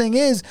 The whole thing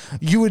is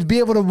you would be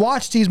able to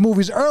watch these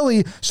movies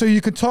early so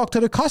you could talk to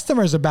the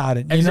customers about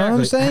it. You know what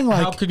I'm saying?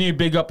 Like, how can you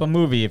big up a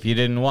movie if you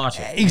didn't watch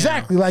it?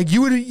 Exactly.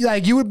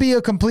 You would be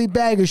a complete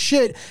bag of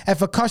shit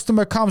if a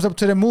customer comes up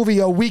to the movie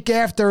a week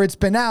after it's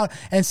been out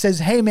and says,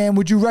 "Hey man,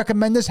 would you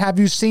recommend this? Have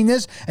you seen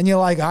this?" And you're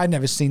like, "I've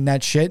never seen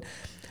that shit."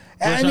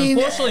 Which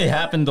unfortunately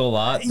happened a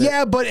lot.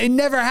 Yeah, but it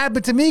never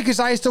happened to me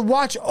because I used to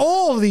watch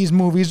all of these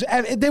movies.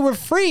 They were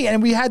free,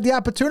 and we had the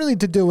opportunity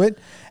to do it.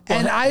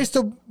 And I used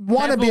to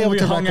want to be able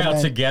to recommend. We hung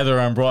out together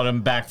and brought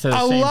them back to the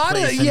same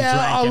place and drank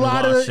and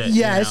watched it.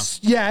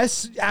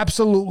 Yes,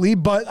 absolutely.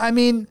 But I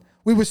mean,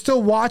 we were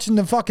still watching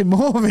the fucking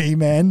movie,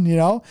 man,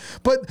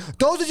 But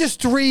those are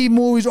just 3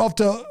 movies off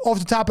the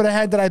top of the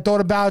head that I thought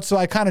about, so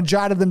I kind of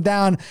jotted them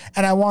down,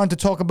 and I wanted to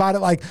talk about it.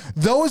 Like,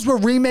 those were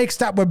remakes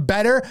that were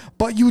better,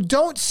 but you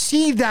don't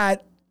see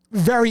that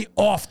very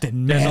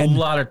often, man. There's a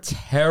lot of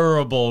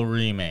terrible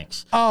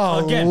remakes.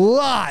 A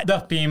lot.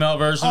 The female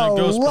version of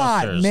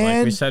Ghostbusters,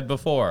 like we said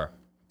before.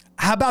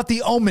 How about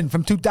The Omen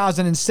from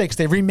 2006?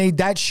 They remade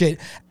that shit.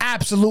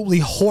 Absolutely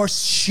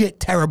horse shit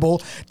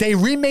terrible. They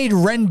remade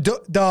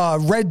the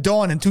Red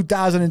Dawn in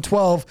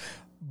 2012.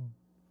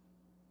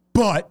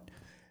 But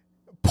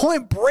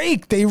Point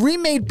Break, they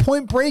remade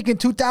Point Break in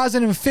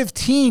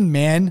 2015,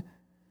 man.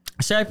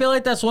 See, I feel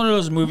like that's one of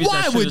those movies.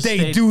 Why would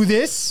they do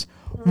this?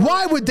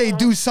 Why would they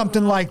do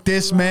something like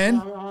this, man?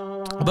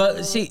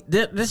 But see,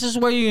 this is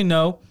where you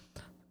know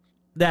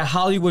that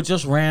Hollywood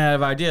just ran out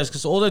of ideas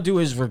because all they do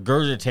is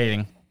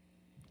regurgitating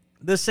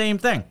the same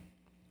thing.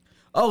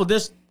 Oh,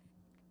 this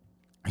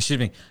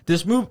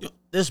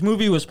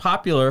movie was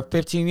popular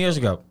 15 years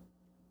ago.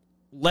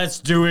 Let's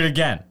do it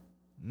again.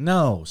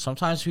 No,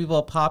 sometimes people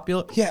are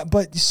popular. Yeah,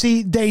 but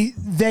see, they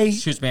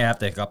excuse me, I have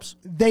the hiccups.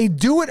 They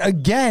do it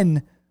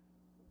again,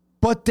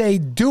 but they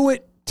do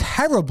it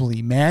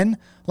terribly, man.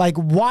 Like,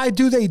 why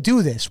do they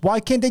do this? Why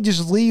can't they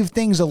just leave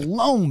things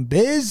alone,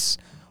 Biz?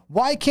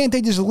 Why can't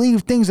they just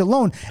leave things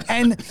alone?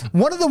 And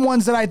one of the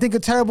ones that I think are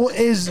terrible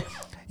is,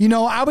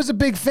 I was a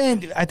big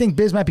fan. I think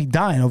Biz might be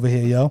dying over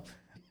here, yo.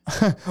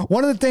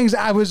 One of the things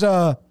I was,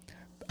 I'm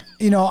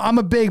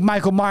a big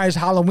Michael Myers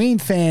Halloween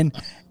fan,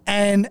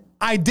 and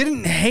I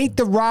didn't hate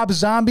the Rob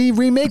Zombie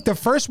remake. The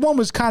first one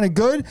was kind of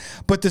good,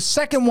 but the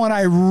second one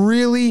I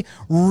really,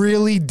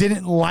 really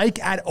didn't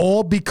like at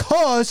all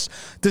because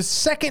the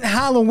second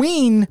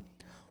Halloween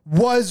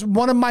was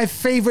one of my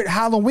favorite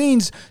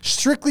Halloweens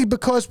strictly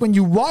because when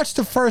you watch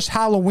the first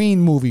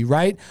Halloween movie,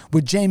 right,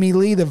 with Jamie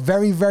Lee, the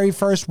very, very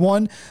first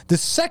one, the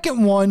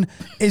second one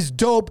is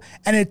dope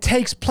and it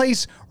takes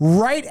place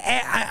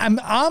I'm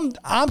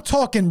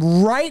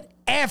talking right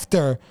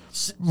after.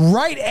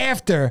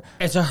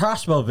 It's a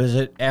hospital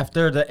visit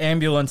after the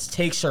ambulance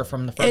takes her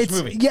from the first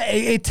movie. Yeah,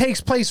 it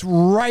takes place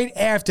right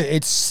after.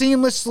 It's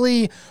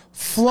seamlessly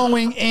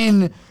flowing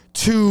in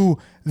to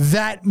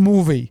that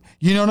movie.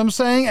 You know what I'm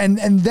saying?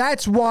 And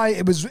that's why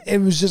it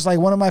was just like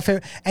one of my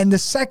favorite. And the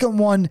second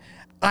one,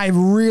 I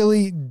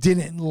really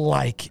didn't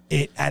like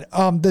it at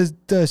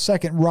the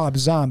second Rob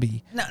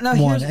Zombie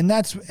one. And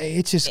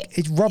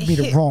it rubbed me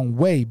the wrong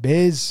way,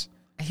 Biz.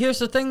 Here's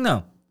the thing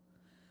though.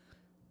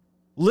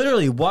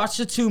 Literally watch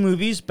the 2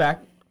 movies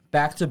back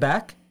back to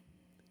back,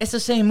 it's the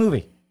same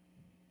movie.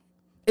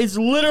 It's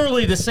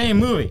literally the same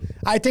movie.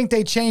 I think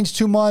they changed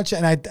too much,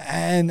 and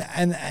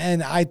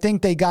I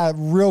think they got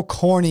real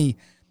corny.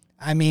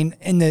 I mean,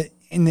 in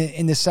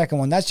the second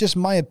one. That's just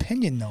my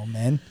opinion, though,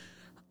 man.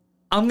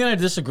 I'm going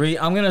to disagree.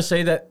 I'm going to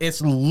say that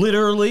it's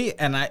literally,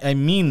 and I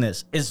mean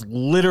this, it's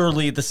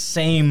literally the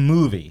same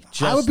movie.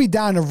 I would be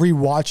down to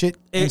rewatch it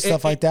and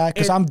stuff like that,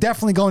 because I'm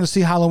definitely going to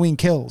see Halloween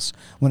Kills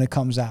when it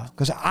comes out.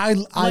 Because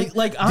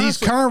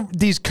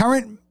these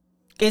current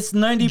it's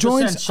 90%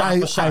 joints shot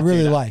for shot, I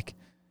really like.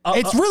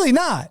 It's really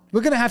not.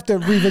 We're going to have to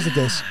revisit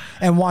this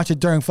and watch it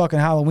during fucking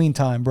Halloween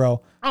time,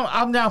 bro.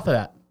 I'm down for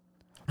that.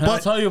 And I'll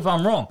tell you if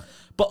I'm wrong.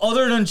 But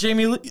other than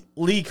Jamie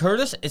Lee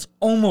Curtis, it's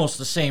almost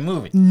the same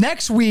movie.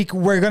 Next week,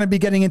 we're going to be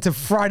getting into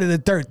Friday the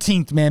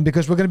 13th, man,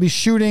 because we're going to be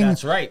shooting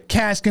That's right.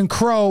 Cask and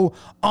Crow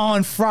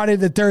on Friday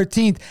the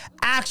 13th.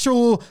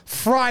 Actual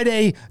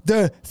Friday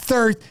the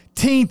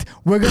 13th.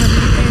 We're going to be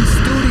in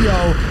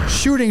studio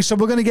shooting, so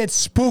we're going to get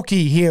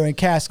spooky here in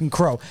Cask and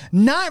Crow.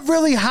 Not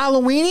really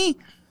Halloween-y,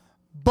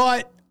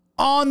 but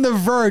on the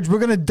verge. We're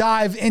going to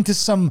dive into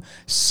some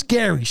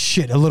scary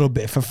shit a little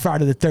bit for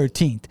Friday the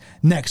 13th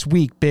next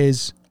week,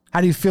 Biz. How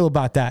do you feel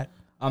about that?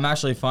 I'm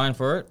actually fine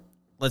for it.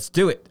 Let's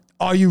do it.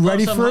 Are you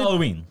ready for it?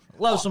 Halloween.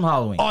 Love some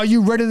Halloween. Are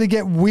you ready to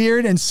get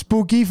weird and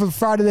spooky for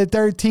Friday the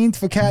 13th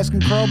for Cask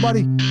and Crow,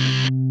 buddy?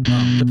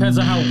 Well, depends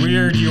on how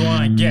weird you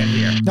want to get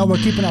here. No, we're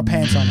keeping our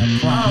pants on.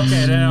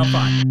 Okay, then I'm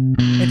fine.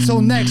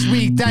 Until next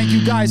week, thank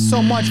you guys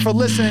so much for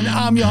listening.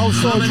 I'm your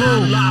host, Lord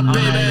Drew.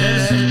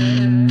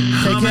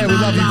 Take care. We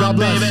love you. God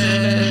bless.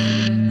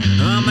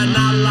 I'm an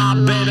outlaw,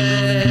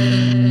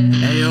 baby.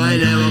 Hey, you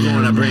ain't never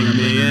gonna bring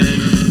me in.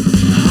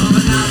 I'm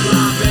an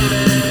outlaw,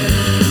 baby.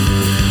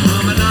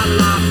 I'm an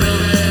outlaw,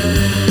 baby.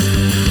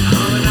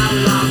 I'm an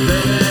outlaw,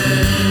 baby.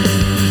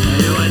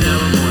 Hey, you ain't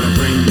never gonna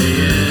bring me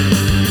in.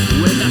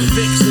 When the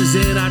fix is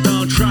in, I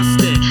don't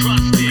trust it.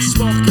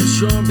 Smoking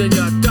shrooms, then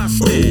you're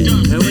dusted.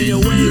 And when your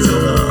ways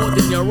are old,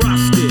 then you're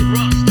rusted.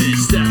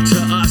 Step to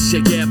us,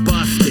 you get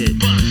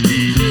busted.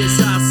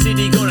 This our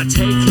city gonna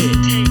take it.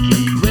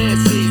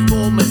 Clancy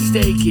won't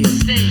mistake it.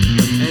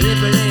 And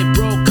if it ain't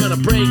broke, gonna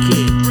break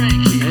it.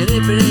 And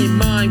if it ain't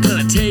mine,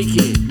 gonna take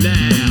it.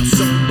 Now